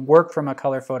life, then work from a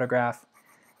color photograph.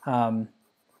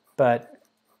 But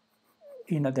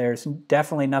there's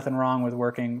definitely nothing wrong with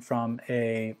working from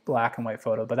a black and white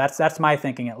photo. But that's my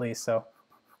thinking at least. So,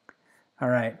 all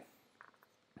right.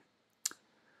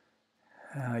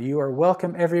 You are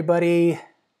welcome, everybody.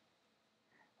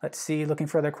 Let's see, looking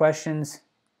for other questions.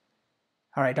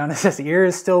 All right, Donna says, the ear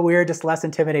is still weird, just less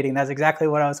intimidating. That's exactly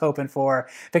what I was hoping for.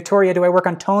 Victoria, do I work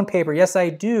on tone paper? Yes, I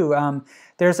do.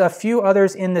 There's a few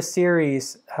others in the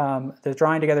series, the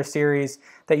Drawing Together series,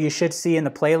 that you should see in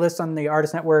the playlist on the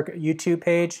Artist Network YouTube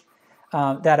page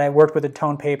that I worked with a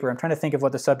tone paper. I'm trying to think of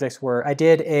what the subjects were. I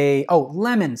did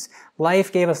lemons.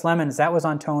 Life Gave Us Lemons. That was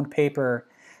on toned paper.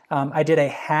 I did a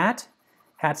hat,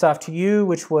 Hats Off to You,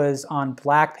 which was on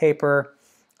black paper.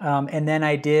 And then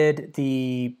I did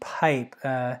the pipe.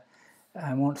 I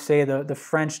won't say the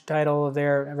French title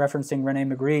there, referencing René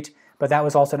Magritte, but that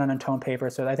was also done on tone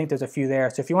paper. So I think there's a few there.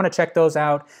 So if you want to check those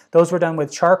out, those were done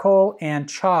with charcoal and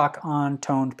chalk on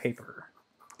toned paper.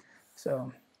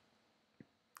 So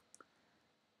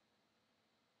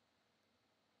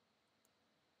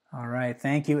All right,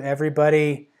 thank you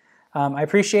everybody. I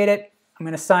appreciate it. I'm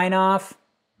going to sign off,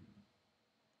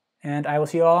 and I will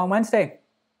see you all on Wednesday.